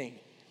anything.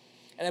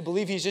 And I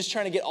believe he's just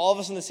trying to get all of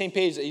us on the same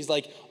page, that he's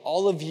like,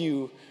 all of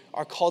you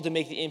are called to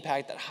make the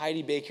impact that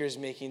Heidi Baker is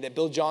making, that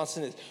Bill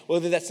Johnson is,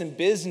 whether that's in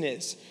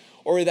business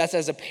or that's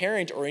as a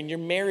parent or in your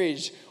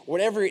marriage,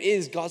 whatever it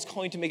is, God's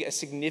calling to make a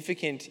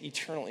significant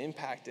eternal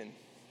impact in.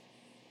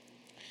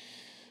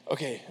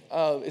 Okay,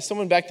 is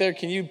someone back there?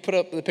 Can you put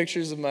up the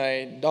pictures of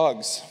my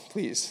dogs,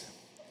 please?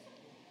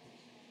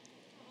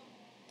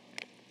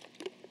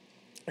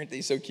 Aren't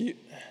they so cute?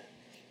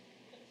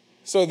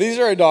 So these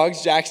are our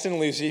dogs, Jackson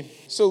and Lucy.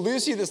 So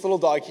Lucy, this little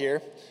dog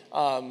here,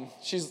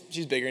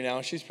 she's bigger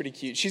now. She's pretty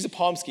cute. She's a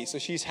Pomsky, so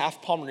she's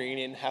half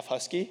Pomeranian, half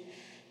Husky.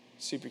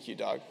 Super cute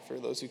dog, for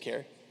those who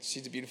care.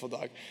 She's a beautiful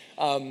dog.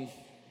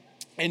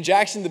 And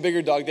Jackson, the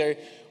bigger dog there,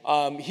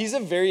 he's a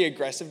very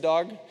aggressive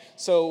dog.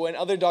 So when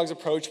other dogs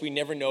approach, we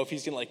never know if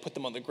he's going to like put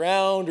them on the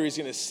ground or he's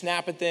going to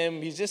snap at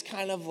them. He's just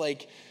kind of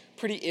like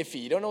pretty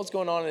iffy. You don't know what's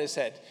going on in his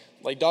head.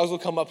 Like dogs will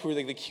come up who are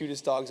like the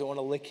cutest dogs that want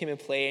to lick him and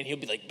play, and he'll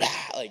be like, bah,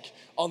 like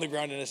on the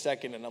ground in a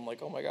second. And I'm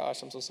like, oh my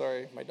gosh, I'm so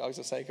sorry. My dog's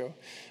a psycho.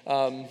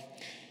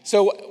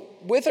 So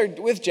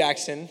with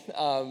Jackson,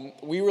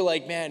 we were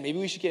like, man, maybe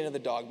we should get another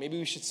dog. Maybe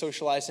we should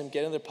socialize him,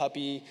 get another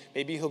puppy.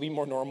 Maybe he'll be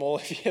more normal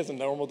if he has a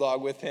normal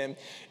dog with him.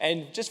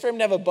 And just for him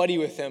to have a buddy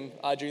with him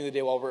during the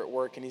day while we're at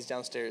work and he's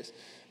downstairs.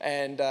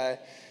 And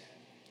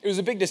it was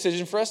a big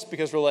decision for us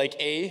because we're like,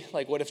 A,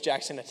 like what if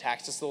Jackson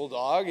attacks this little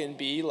dog? And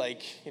B,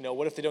 like, you know,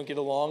 what if they don't get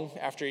along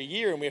after a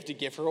year and we have to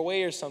give her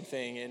away or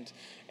something?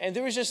 And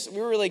there was just,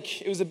 we were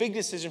like, it was a big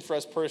decision for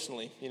us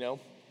personally, you know.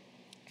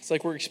 It's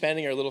like we're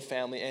expanding our little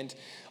family. And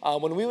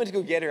when we went to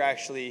go get her,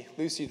 actually,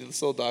 Lucy,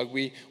 this little dog,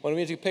 when we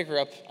went to pick her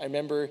up, I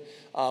remember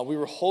we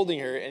were holding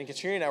her, and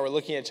Katrina and I were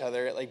looking at each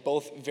other, like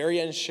both very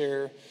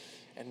unsure.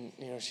 And,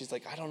 you know, she's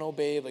like, I don't know,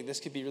 babe, like this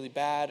could be really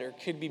bad or it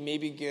could be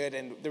maybe good.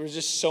 And there was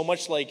just so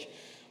much like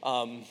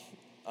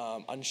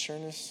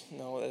unsureness.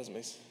 No, that doesn't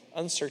make sense.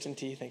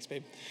 Uncertainty. Thanks,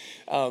 babe.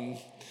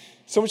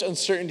 So much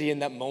uncertainty in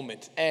that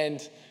moment.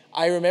 And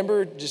I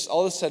remember just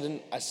all of a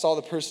sudden, I saw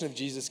the person of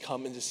Jesus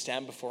come and just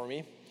stand before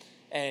me.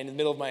 And in the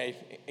middle of my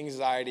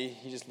anxiety,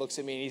 he just looks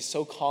at me and he's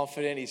so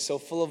confident. He's so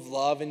full of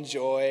love and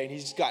joy. And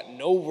he's got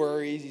no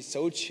worries. He's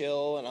so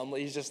chill. And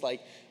he's just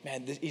like,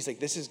 man, he's like,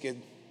 this is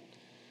good.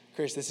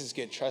 Chris, this is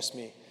good. Trust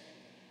me.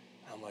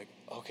 And I'm like,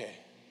 okay.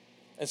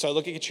 And so I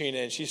look at Katrina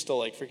and she's still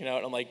like freaking out.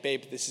 And I'm like,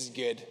 babe, this is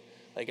good.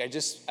 Like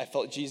I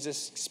felt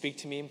Jesus speak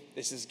to me.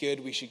 This is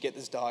good. We should get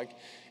this dog.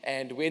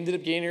 And we ended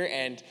up getting her,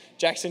 and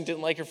Jackson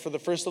didn't like her for the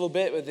first little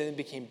bit, but then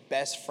became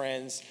best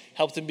friends,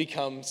 helped him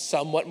become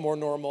somewhat more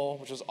normal,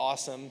 which was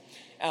awesome.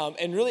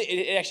 And really,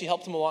 it actually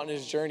helped him a lot in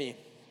his journey.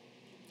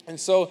 And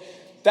so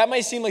that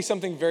might seem like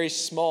something very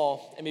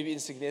small and maybe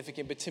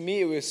insignificant, but to me,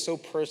 it was so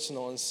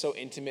personal and so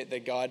intimate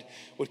that God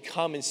would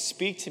come and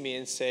speak to me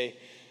and say,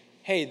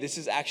 hey, this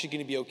is actually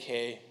going to be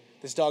okay.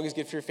 This dog is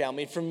good for your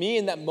family. And for me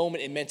in that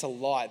moment, it meant a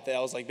lot that I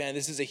was like, man,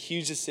 this is a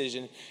huge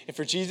decision. And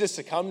for Jesus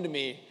to come to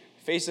me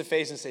face to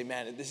face and say,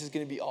 man, this is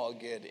going to be all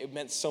good. It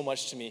meant so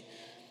much to me.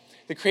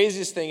 The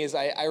craziest thing is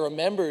I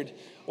remembered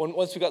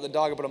once we got the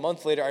dog about a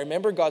month later, I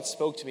remember God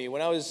spoke to me.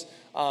 When I was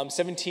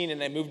 17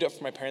 and I moved up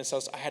from my parents'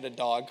 house, I had a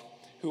dog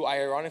who I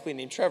ironically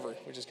named Trevor,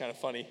 which is kind of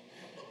funny.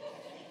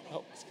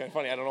 Oh, it's kind of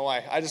funny. I don't know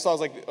why. I just thought it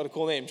was like, what a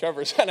cool name,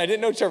 Trevor. And I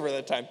didn't know Trevor at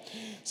that time.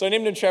 So I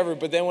named him Trevor.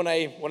 But then when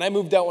I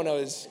moved out when I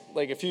was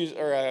like a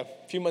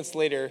few months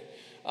later,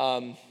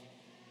 I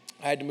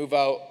had to move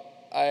out.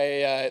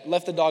 I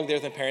left the dog there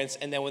with my parents.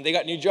 And then when they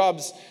got new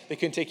jobs, they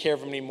couldn't take care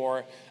of him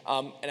anymore.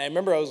 And I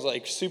remember I was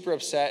like super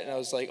upset. And I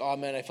was like, oh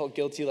man, I felt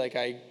guilty. Like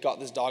I got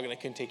this dog and I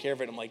couldn't take care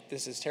of it. I'm like,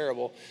 this is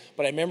terrible.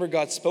 But I remember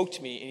God spoke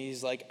to me and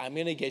he's like, I'm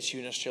going to get you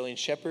an Australian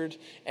Shepherd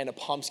and a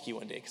Pomsky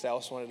one day. Because I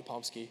also wanted a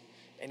Pomsky.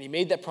 And he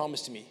made that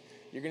promise to me.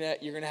 You're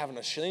gonna have an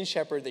Australian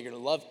Shepherd that you're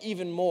gonna love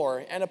even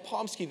more, and a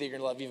Pomsky that you're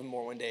gonna love even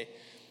more one day.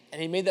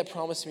 And he made that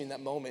promise to me in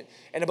that moment.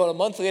 And about a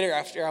month later,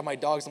 after I had my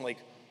dogs, I'm like,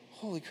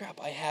 holy crap,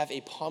 I have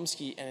a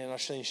Pomsky and an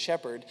Australian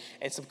Shepherd.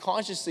 And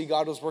subconsciously,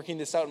 God was working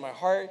this out in my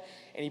heart,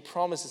 and he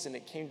promised this, and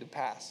it came to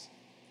pass.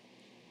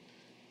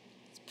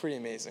 It's pretty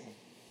amazing.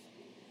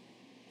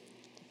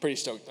 Pretty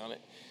stoked on it.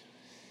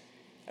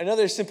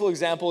 Another simple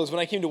example is when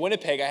I came to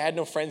Winnipeg, I had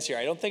no friends here.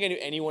 I don't think I knew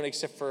anyone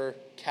except for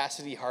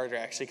Cassidy Harder,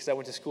 actually, because I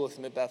went to school with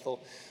him at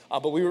Bethel.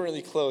 But we weren't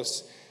really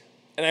close.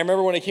 And I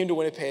remember when I came to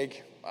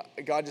Winnipeg,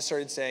 God just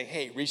started saying,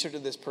 hey, reach out to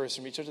this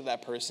person, reach out to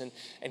that person.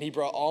 And he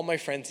brought all my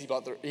friends. He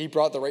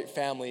brought the right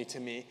family to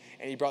me,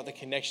 and he brought the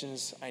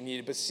connections I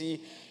needed. But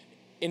see,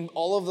 in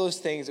all of those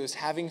things, it was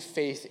having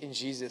faith in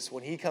Jesus.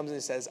 When he comes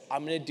and says,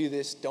 I'm going to do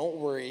this, don't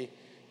worry,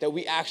 that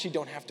we actually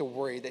don't have to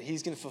worry, that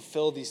he's going to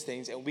fulfill these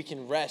things, and we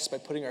can rest by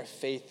putting our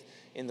faith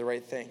in the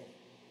right thing.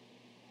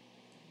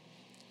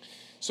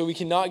 So we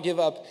cannot give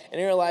up.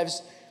 And in our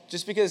lives,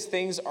 just because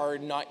things are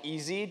not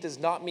easy does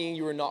not mean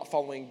you are not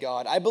following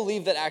God. I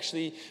believe that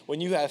actually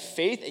when you have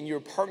faith and you're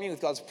partnering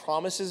with God's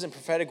promises and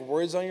prophetic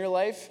words on your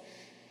life,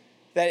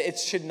 that it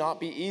should not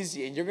be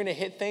easy. And you're going to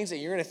hit things and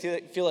you're going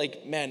to feel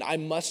like, man, I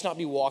must not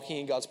be walking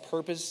in God's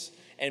purpose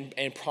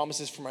and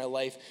promises for my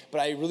life.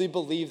 But I really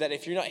believe that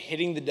if you're not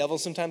hitting the devil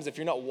sometimes, if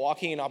you're not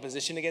walking in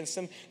opposition against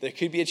him, there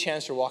could be a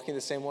chance you're walking the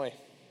same way.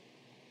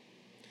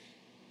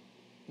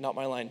 Not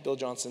my line, Bill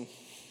Johnson.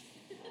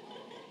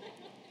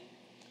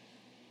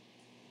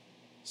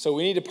 So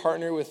we need to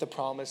partner with the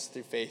promise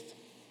through faith.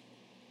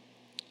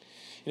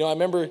 You know, I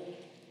remember,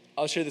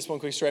 I'll share this one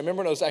quick story. I remember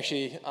when I was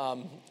actually,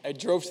 I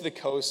drove to the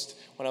coast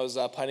when I was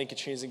planning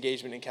Katrina's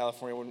engagement in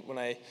California when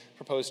I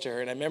proposed to her.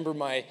 And I remember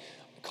my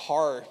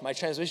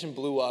transmission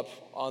blew up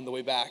on the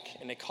way back,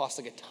 and it cost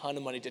like a ton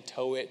of money to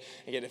tow it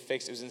and get it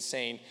fixed. It was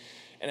insane.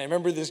 And I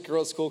remember this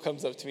girl at school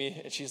comes up to me,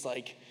 and she's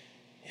like,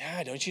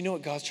 yeah, don't you know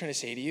what God's trying to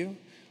say to you?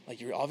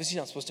 Like, you're obviously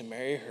not supposed to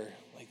marry her.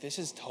 Like, this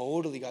is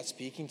totally God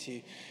speaking to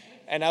you.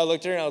 And I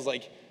looked at her, and I was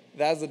like,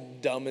 that's the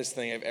dumbest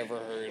thing I've ever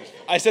heard.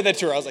 I said that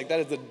to her. I was like, that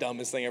is the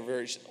dumbest thing I've ever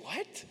heard. She's like,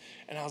 what?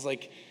 And I was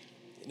like,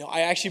 no,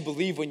 I actually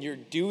believe when you're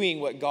doing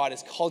what God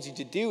has called you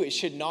to do, it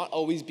should not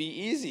always be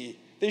easy.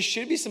 There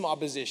should be some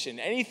opposition.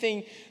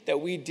 Anything that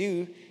we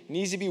do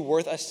needs to be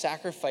worth us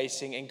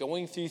sacrificing and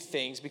going through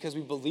things because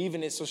we believe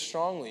in it so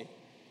strongly.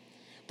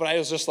 But I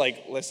was just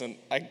like, listen,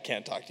 I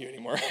can't talk to you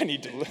anymore. I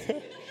need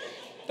to.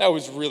 That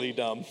was really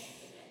dumb.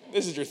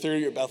 This is your third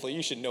year at Bethel.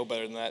 You should know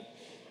better than that.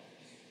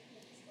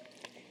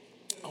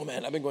 Oh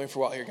man, I've been going for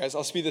a while here, guys.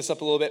 I'll speed this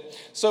up a little bit.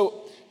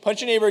 So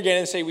punch your neighbor again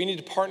and say, we need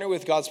to partner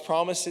with God's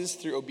promises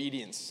through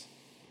obedience.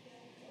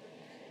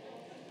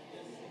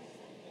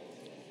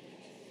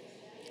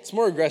 It's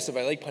more aggressive.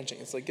 I like punching.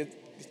 It's like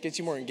it gets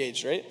you more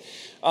engaged, right?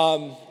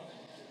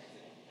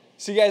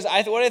 So you guys,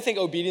 what I think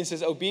obedience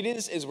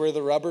is where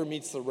the rubber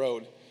meets the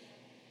road.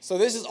 So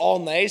this is all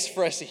nice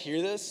for us to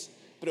hear this,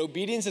 but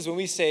obedience is when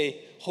we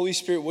say, Holy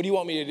Spirit, what do you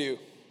want me to do?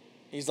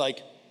 He's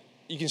like,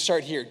 you can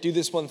start here. Do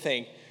this one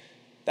thing.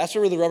 That's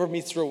where the rubber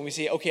meets the road when we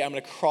say, okay, I'm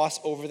going to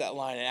cross over that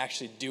line and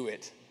actually do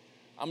it.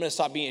 I'm going to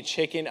stop being a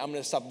chicken. I'm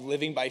going to stop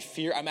living by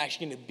fear. I'm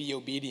actually going to be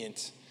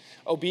obedient.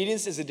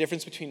 Obedience is the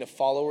difference between a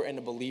follower and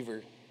a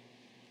believer.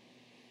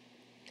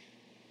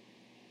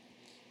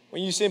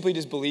 When you simply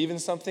just believe in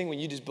something, when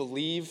you just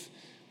believe,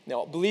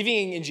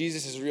 believing in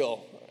Jesus is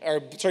real.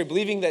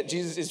 Believing that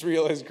Jesus is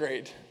real is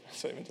great.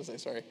 That's what I meant to say,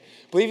 sorry.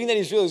 Believing that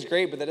he's real is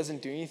great, but that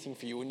doesn't do anything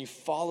for you. When you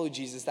follow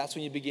Jesus, that's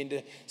when you begin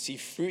to see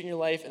fruit in your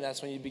life, and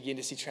that's when you begin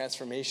to see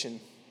transformation.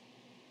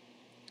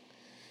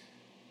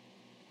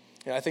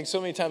 I think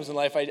so many times in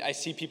life, I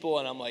see people,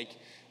 and I'm like,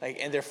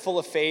 and they're full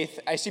of faith.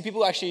 I see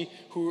people actually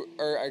who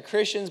are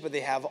Christians, but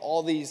they have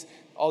all these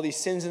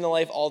sins in their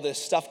life, all this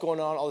stuff going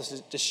on, all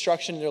this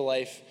destruction in their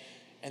life.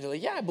 And they're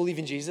like, yeah, I believe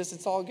in Jesus.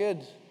 It's all good.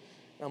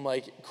 And I'm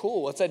like,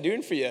 cool, what's that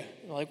doing for you? And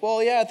they're like,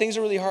 well, yeah, things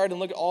are really hard. And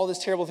look at all these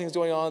terrible things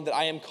going on that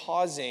I am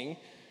causing.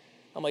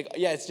 I'm like,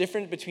 yeah, it's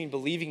different between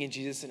believing in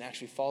Jesus and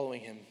actually following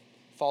him.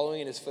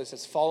 Following in his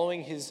footsteps,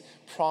 following his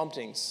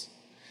promptings.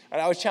 And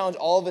I would challenge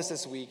all of us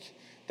this week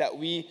that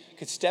we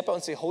could step out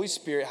and say, Holy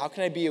Spirit, how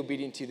can I be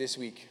obedient to you this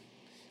week?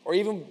 Or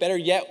even better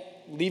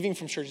yet, leaving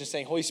from church and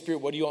saying, Holy Spirit,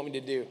 what do you want me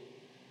to do?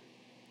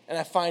 And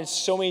I find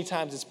so many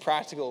times it's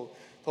practical.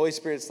 The Holy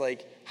Spirit's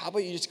like, how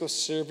about you just go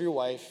serve your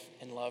wife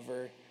and love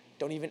her?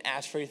 Don't even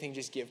ask for anything,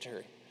 just give to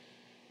her.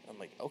 I'm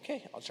like,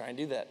 okay, I'll try and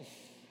do that.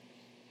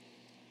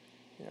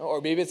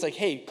 Or maybe it's like,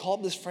 hey, call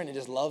up this friend and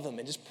just love them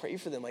and just pray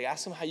for them. Like,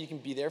 ask them how you can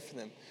be there for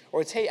them.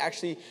 Or it's, hey,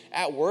 actually,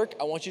 at work,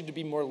 I want you to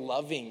be more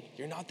loving.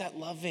 You're not that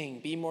loving.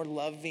 Be more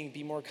loving.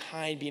 Be more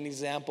kind. Be an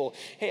example.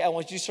 Hey, I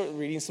want you to start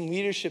reading some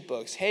leadership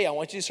books. Hey, I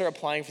want you to start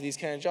applying for these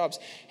kind of jobs.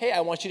 Hey,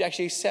 I want you to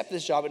actually accept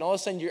this job. And all of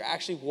a sudden, you're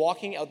actually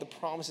walking out the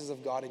promises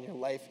of God in your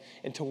life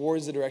and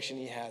towards the direction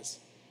he has.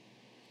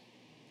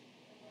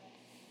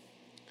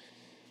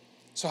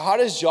 So how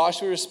does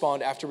Joshua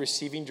respond after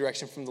receiving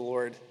direction from the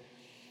Lord?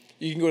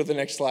 You can go to the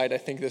next slide. I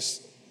think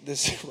this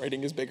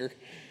writing is bigger.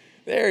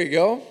 There you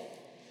go.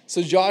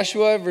 So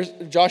Joshua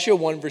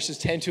 1, verses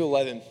 10 to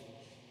 11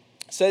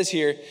 says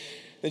here,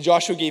 then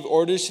Joshua gave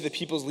orders to the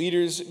people's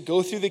leaders,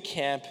 go through the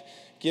camp,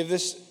 give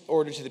this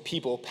order to the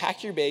people,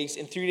 pack your bags,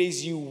 in 3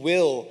 days you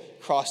will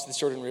cross the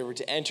Jordan River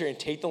to enter and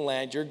take the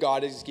land your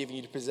God is giving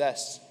you to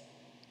possess.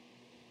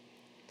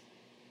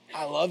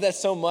 I love that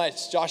so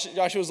much.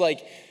 Joshua was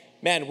like,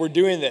 man, we're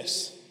doing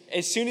this.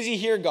 As soon as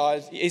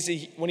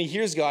when he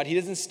hears God, he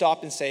doesn't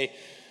stop and say,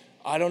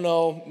 I don't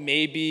know,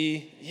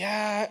 maybe,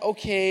 yeah,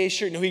 okay,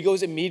 sure. No, he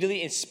goes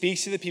immediately and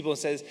speaks to the people and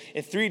says,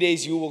 in 3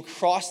 days you will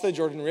cross the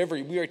Jordan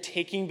River. We are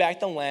taking back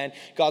the land.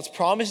 God's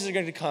promises are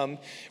going to come.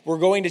 We're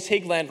going to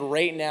take land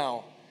right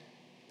now.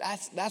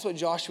 That's what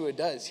Joshua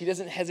does. He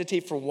doesn't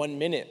hesitate for 1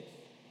 minute.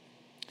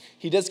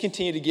 He does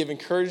continue to give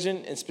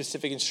encouragement and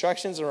specific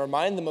instructions and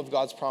remind them of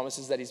God's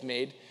promises that he's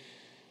made,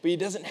 but he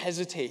doesn't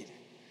hesitate.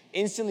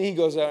 Instantly, he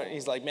goes out and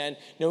he's like, man,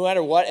 no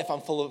matter what, if I'm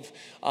full of,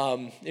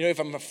 if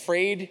I'm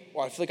afraid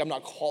or I feel like I'm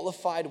not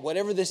qualified,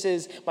 whatever this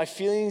is, my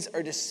feelings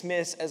are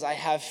dismissed as I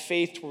have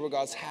faith towards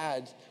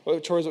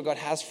what God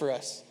has for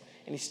us.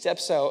 And he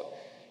steps out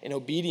in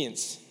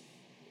obedience.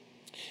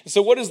 And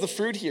so what is the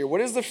fruit here?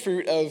 What is the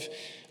fruit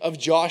of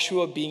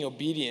Joshua being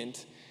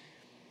obedient?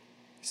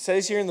 It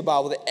says here in the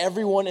Bible that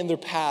everyone in their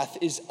path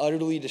is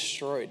utterly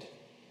destroyed.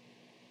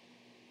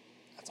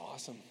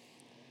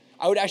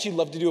 I would actually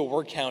love to do a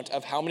word count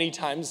of how many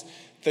times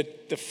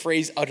the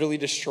phrase utterly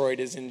destroyed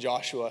is in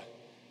Joshua.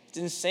 It's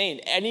insane.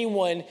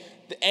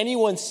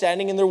 Anyone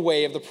standing in their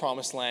way of the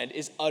promised land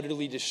is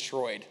utterly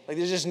destroyed. Like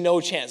there's just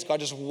no chance. God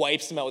just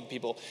wipes them out with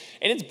people.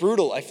 And it's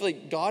brutal. I feel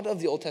like God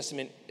of the Old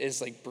Testament is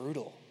like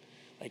brutal.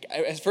 Like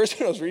at first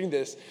when I was reading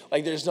this,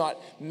 like there's not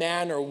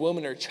man or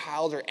woman or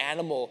child or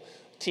animal,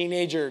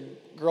 teenager,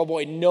 girl,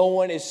 boy, no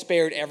one is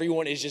spared.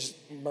 Everyone is just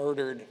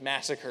murdered,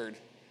 massacred.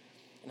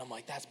 And I'm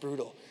like, that's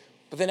brutal.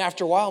 But then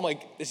after a while, I'm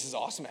like, this is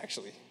awesome,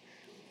 actually.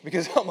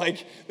 Because I'm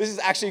like, this is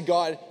actually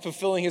God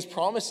fulfilling his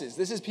promises.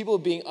 This is people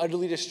being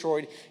utterly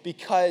destroyed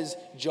because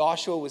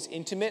Joshua was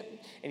intimate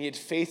and he had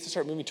faith to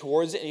start moving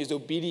towards it and he was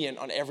obedient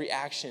on every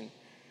action.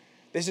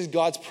 This is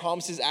God's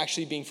promises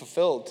actually being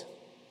fulfilled.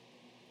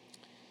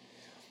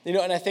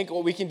 And I think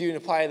what we can do and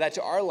apply that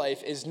to our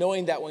life is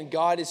knowing that when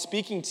God is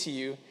speaking to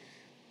you,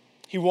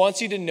 he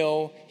wants you to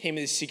know him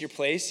in his secret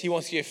place. He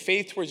wants you to have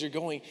faith towards you're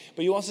going,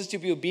 but he wants us to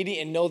be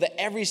obedient and know that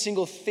every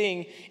single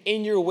thing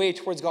in your way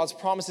towards God's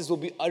promises will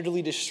be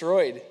utterly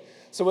destroyed.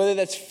 So whether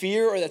that's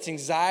fear or that's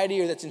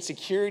anxiety or that's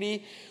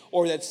insecurity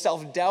or that's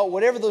self-doubt,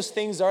 whatever those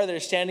things are that are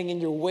standing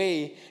in your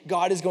way,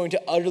 God is going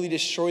to utterly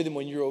destroy them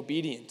when you're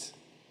obedient.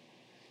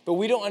 But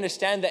we don't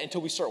understand that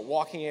until we start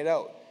walking it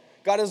out.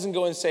 God doesn't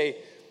go and say,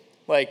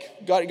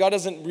 God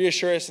doesn't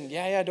reassure us and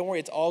don't worry,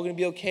 it's all going to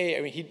be okay.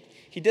 I mean,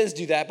 He does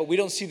do that, but we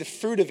don't see the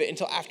fruit of it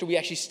until after we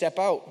actually step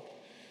out.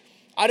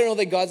 I don't know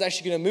that God's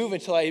actually going to move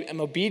until I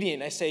am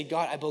obedient. I say,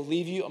 God, I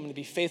believe you. I'm going to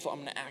be faithful. I'm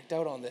going to act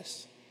out on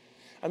this.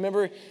 I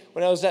remember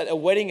when I was at a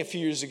wedding a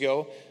few years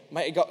ago,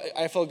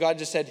 I felt God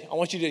just said, I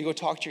want you to go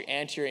talk to your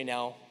auntie right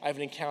now. I have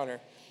an encounter.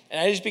 And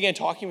I just began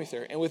talking with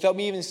her. And without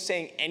me even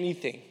saying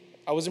anything,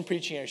 I wasn't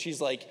preaching her. She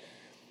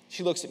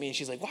looks at me and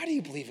she's like, why do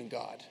you believe in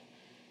God?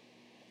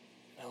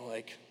 And I'm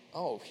like,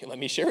 oh, let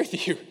me share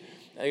with you.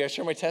 And I got to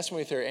share my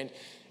testimony with her.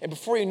 And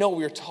before you know,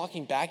 we were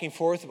talking back and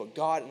forth about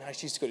God and how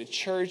she used to go to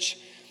church.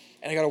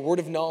 And I got a word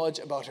of knowledge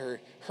about her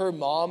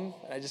mom.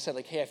 And I just said,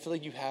 hey, I feel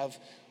like you have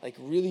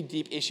really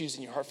deep issues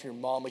in your heart for your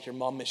mom. Like your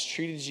mom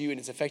mistreated you and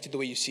it's affected the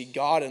way you see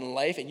God and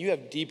life. And you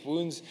have deep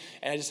wounds.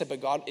 And I just said,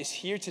 but God is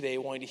here today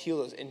wanting to heal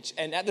those.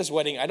 And at this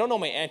wedding, I don't know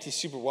my auntie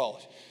super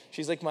well.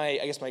 She's like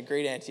my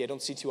great auntie I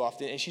don't see too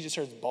often. And she just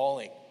starts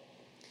bawling.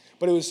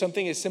 But it was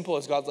something as simple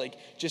as God's like,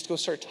 just go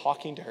start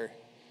talking to her.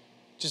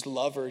 Just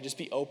love her, just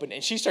be open.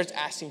 And she starts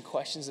asking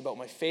questions about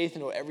my faith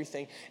and about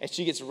everything. And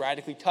she gets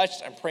radically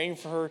touched. I'm praying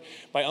for her.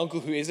 My uncle,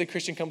 who is a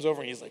Christian, comes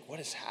over and he's like, what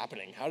is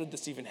happening? How did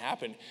this even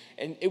happen?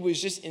 And it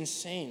was just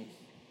insane.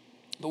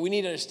 But we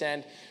need to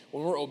understand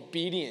when we're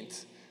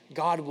obedient,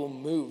 God will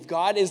move.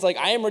 God is like,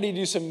 I am ready to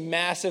do some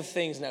massive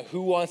things. Now,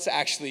 who wants to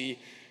actually,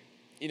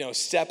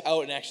 step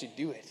out and actually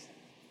do it?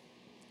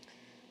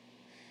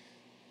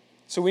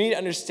 So we need to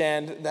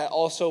understand that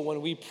also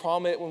when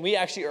we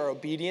actually are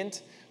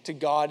obedient to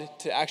God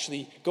to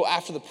actually go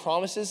after the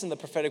promises and the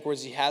prophetic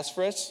words he has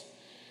for us,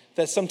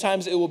 that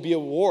sometimes it will be a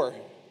war.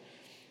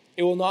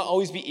 It will not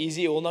always be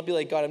easy. It will not be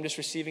like, God, I'm just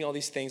receiving all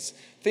these things.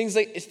 Things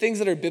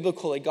that are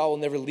biblical, like God will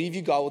never leave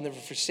you. God will never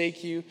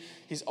forsake you.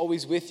 He's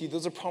always with you.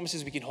 Those are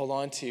promises we can hold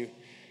on to.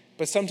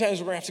 But sometimes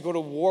we're going to have to go to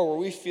war where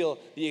we feel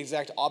the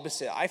exact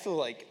opposite. I feel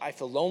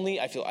lonely,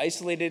 I feel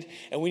isolated,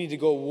 and we need to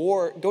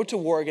go to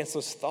war against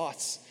those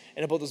thoughts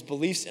and about those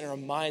beliefs in our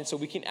mind so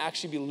we can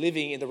actually be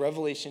living in the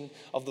revelation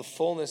of the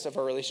fullness of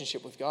our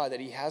relationship with God that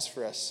he has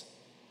for us.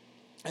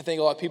 I think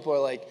a lot of people are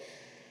like,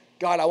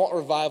 God, I want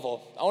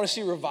revival. I want to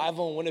see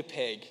revival in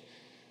Winnipeg.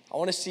 I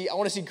want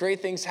to see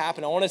great things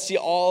happen. I want to see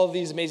all of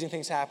these amazing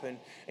things happen.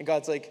 And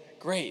God's like,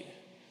 great.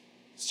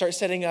 Start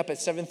setting up at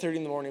 7:30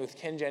 in the morning with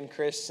Ken, Jen,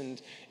 Chris,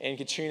 and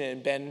Katrina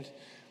and Ben.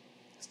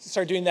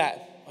 Start doing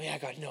that. Oh yeah,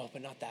 God, no,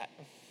 but not that.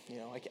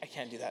 I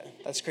can't do that.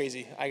 That's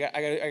crazy. I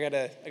got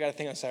a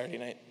thing on Saturday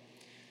night.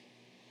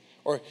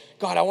 Or,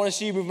 God, I want to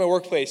see you move my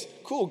workplace.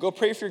 Cool, go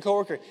pray for your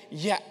coworker.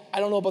 Yeah, I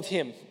don't know about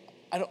him.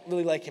 I don't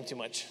really like him too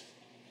much.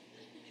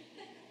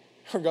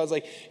 Or God's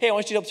like, hey, I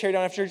want you to help tear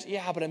down after church.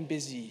 Yeah, but I'm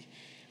busy.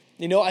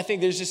 I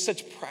think there's just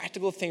such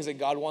practical things that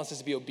God wants us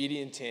to be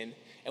obedient in.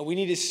 And we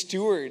need to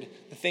steward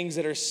the things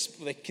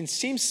that can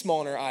seem small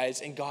in our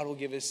eyes, and God will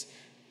give us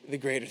the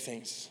greater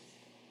things.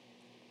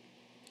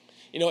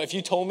 If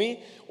you told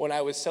me when I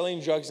was selling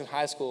drugs in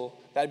high school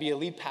that I'd be a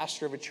lead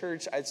pastor of a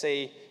church, I'd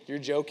say, you're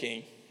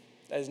joking.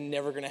 That is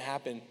never going to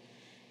happen.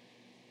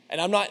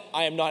 And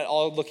I am not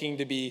all looking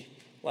to be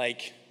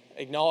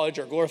acknowledged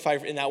or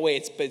glorified in that way.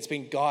 It's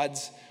been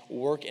God's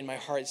work in my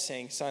heart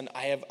saying, son,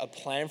 I have a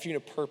plan for you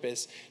and a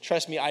purpose.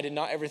 Trust me, I did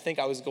not ever think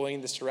I was going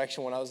in this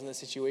direction when I was in this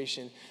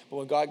situation. But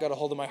when God got a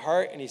hold of my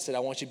heart and he said,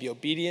 I want you to be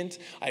obedient.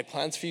 I have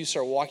plans for you.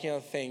 Start walking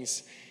on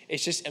things.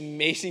 It's just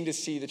amazing to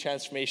see the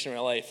transformation in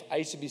my life. I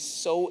used to be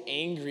so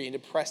angry and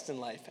depressed in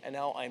life, and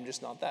now I'm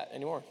just not that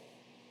anymore.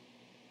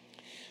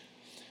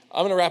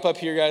 I'm going to wrap up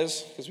here,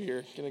 guys, because we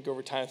are going to go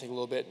over time, I think, a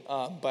little bit.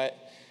 But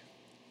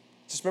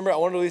just remember, I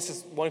want to release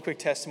this one quick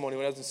testimony.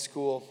 When I was in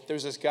school, there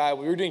was this guy.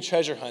 We were doing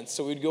treasure hunts.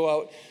 So we'd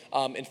go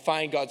out and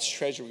find God's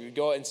treasure. We would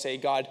go out and say,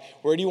 God,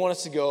 where do you want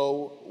us to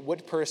go?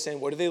 What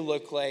person? What do they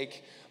look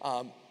like?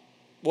 What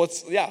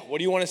do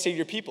you want to say to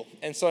your people?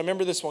 And so I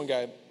remember this one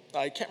guy.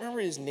 I can't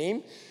remember his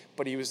name,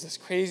 but he was this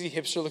crazy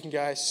hipster-looking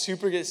guy,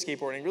 super good at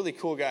skateboarding, really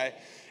cool guy.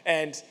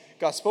 And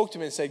God spoke to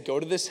him and said, go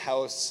to this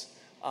house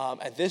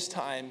at this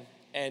time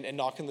and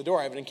knock on the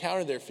door. I have an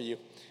encounter there for you.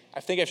 I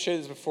think I've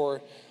shared this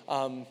before,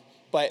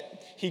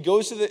 but he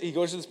goes to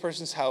this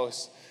person's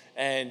house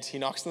and he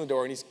knocks on the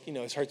door and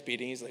his heart's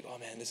beating. He's like, oh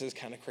man, this is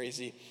kind of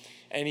crazy.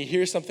 And he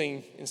hears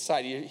something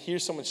inside. He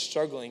hears someone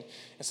struggling.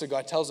 And so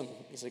God tells him,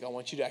 he's like, I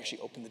want you to actually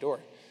open the door.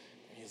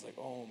 And he's like,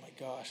 oh my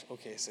gosh.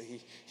 Okay, so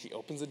he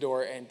opens the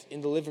door, and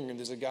in the living room,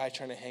 there's a guy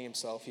trying to hang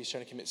himself. He's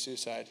trying to commit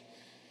suicide.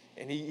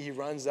 And he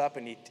runs up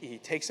and he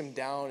takes him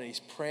down and he's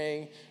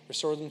praying,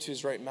 restores him to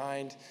his right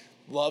mind,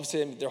 loves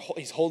him.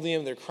 He's holding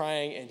him. They're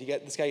crying. And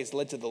this guy gets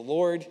led to the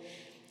Lord,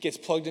 gets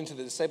plugged into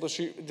the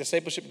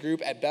discipleship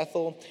group at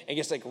Bethel, and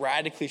gets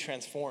radically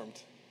transformed.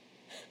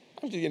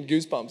 I'm just getting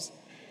goosebumps.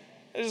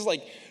 It's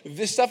just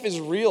this stuff is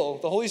real.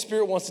 The Holy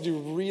Spirit wants to do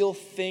real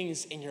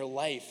things in your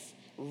life,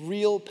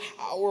 real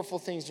powerful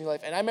things in your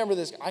life. And I remember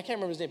this, I can't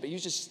remember his name, but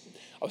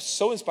I was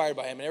so inspired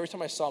by him. And every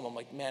time I saw him, I'm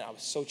like, man, I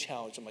was so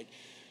challenged. I'm like,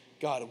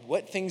 God,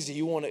 what things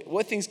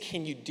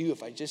can you do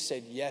if I just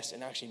said yes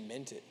and actually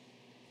meant it?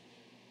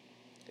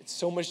 It's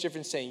so much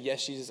different saying,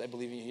 yes, Jesus, I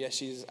believe in you. Yes,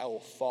 Jesus, I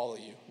will follow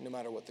you, no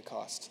matter what the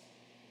cost.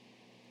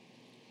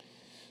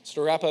 So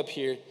to wrap up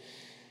here,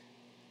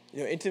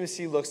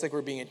 intimacy looks like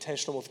we're being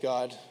intentional with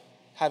God.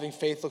 Having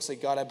faith looks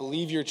like, God, I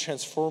believe you're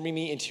transforming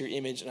me into your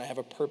image and I have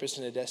a purpose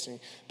and a destiny.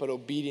 But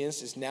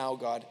obedience is now,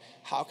 God,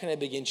 how can I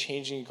begin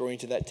changing and growing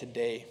to that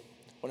today?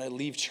 When I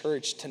leave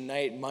church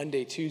tonight,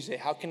 Monday, Tuesday,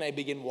 how can I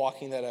begin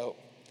walking that out?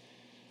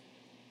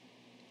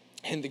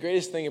 And the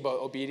greatest thing about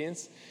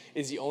obedience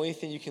is the only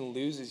thing you can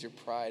lose is your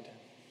pride,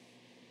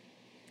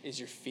 is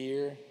your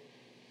fear,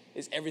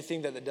 is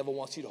everything that the devil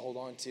wants you to hold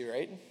on to,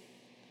 right?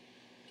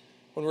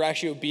 When we're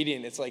actually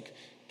obedient, it's like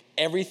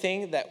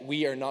everything that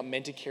we are not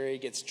meant to carry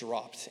gets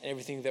dropped, and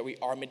everything that we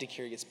are meant to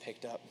carry gets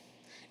picked up.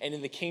 And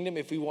in the kingdom,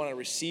 if we want to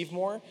receive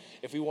more,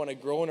 if we want to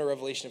grow in a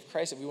revelation of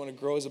Christ, if we want to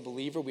grow as a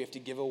believer, we have to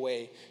give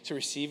away. To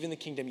receive in the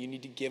kingdom, you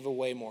need to give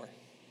away more.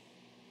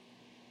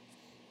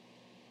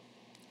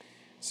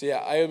 So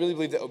I really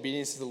believe that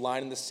obedience is the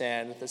line in the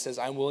sand that says,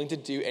 I'm willing to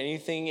do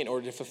anything in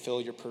order to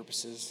fulfill your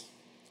purposes.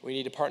 We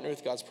need to partner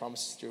with God's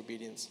promises through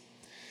obedience.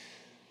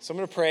 So I'm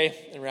going to pray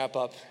and wrap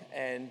up,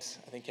 and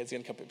I think Ked's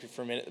going to come up here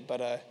for a minute.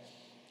 But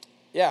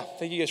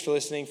thank you guys for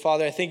listening.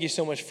 Father, I thank you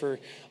so much for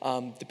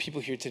the people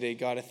here today,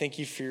 God. I thank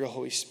you for your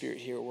Holy Spirit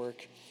here at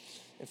work.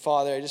 And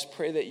Father, I just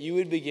pray that you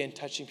would begin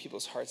touching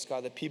people's hearts,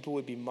 God, that people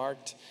would be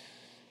marked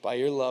by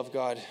your love,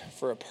 God,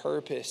 for a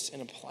purpose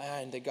and a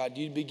plan, that, God,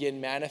 you'd begin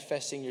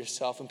manifesting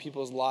yourself in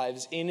people's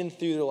lives, in and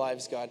through their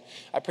lives, God.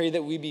 I pray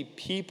that we'd be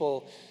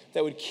people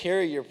that would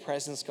carry your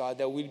presence, God,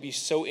 that we'd be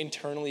so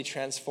internally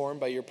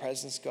transformed by your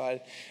presence, God,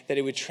 that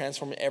it would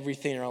transform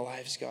everything in our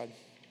lives, God.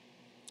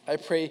 I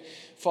pray,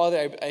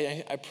 Father,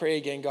 I pray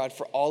again, God,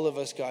 for all of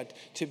us, God,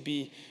 to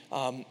be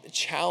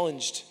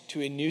challenged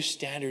to a new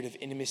standard of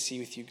intimacy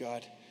with you,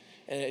 God.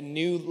 and a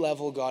new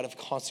level, God, of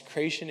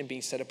consecration and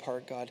being set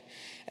apart, God.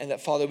 And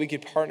that, Father, we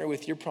could partner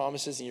with your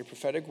promises and your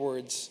prophetic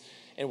words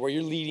and where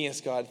you're leading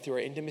us, God, through our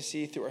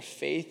intimacy, through our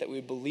faith, that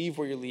we believe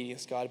where you're leading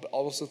us, God, but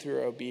also through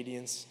our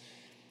obedience.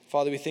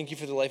 Father, we thank you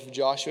for the life of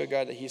Joshua,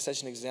 God, that he's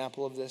such an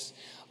example of this.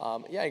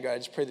 God, I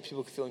just pray that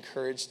people can feel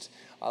encouraged.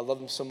 I love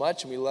them so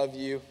much, and we love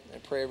you. I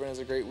pray everyone has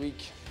a great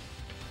week.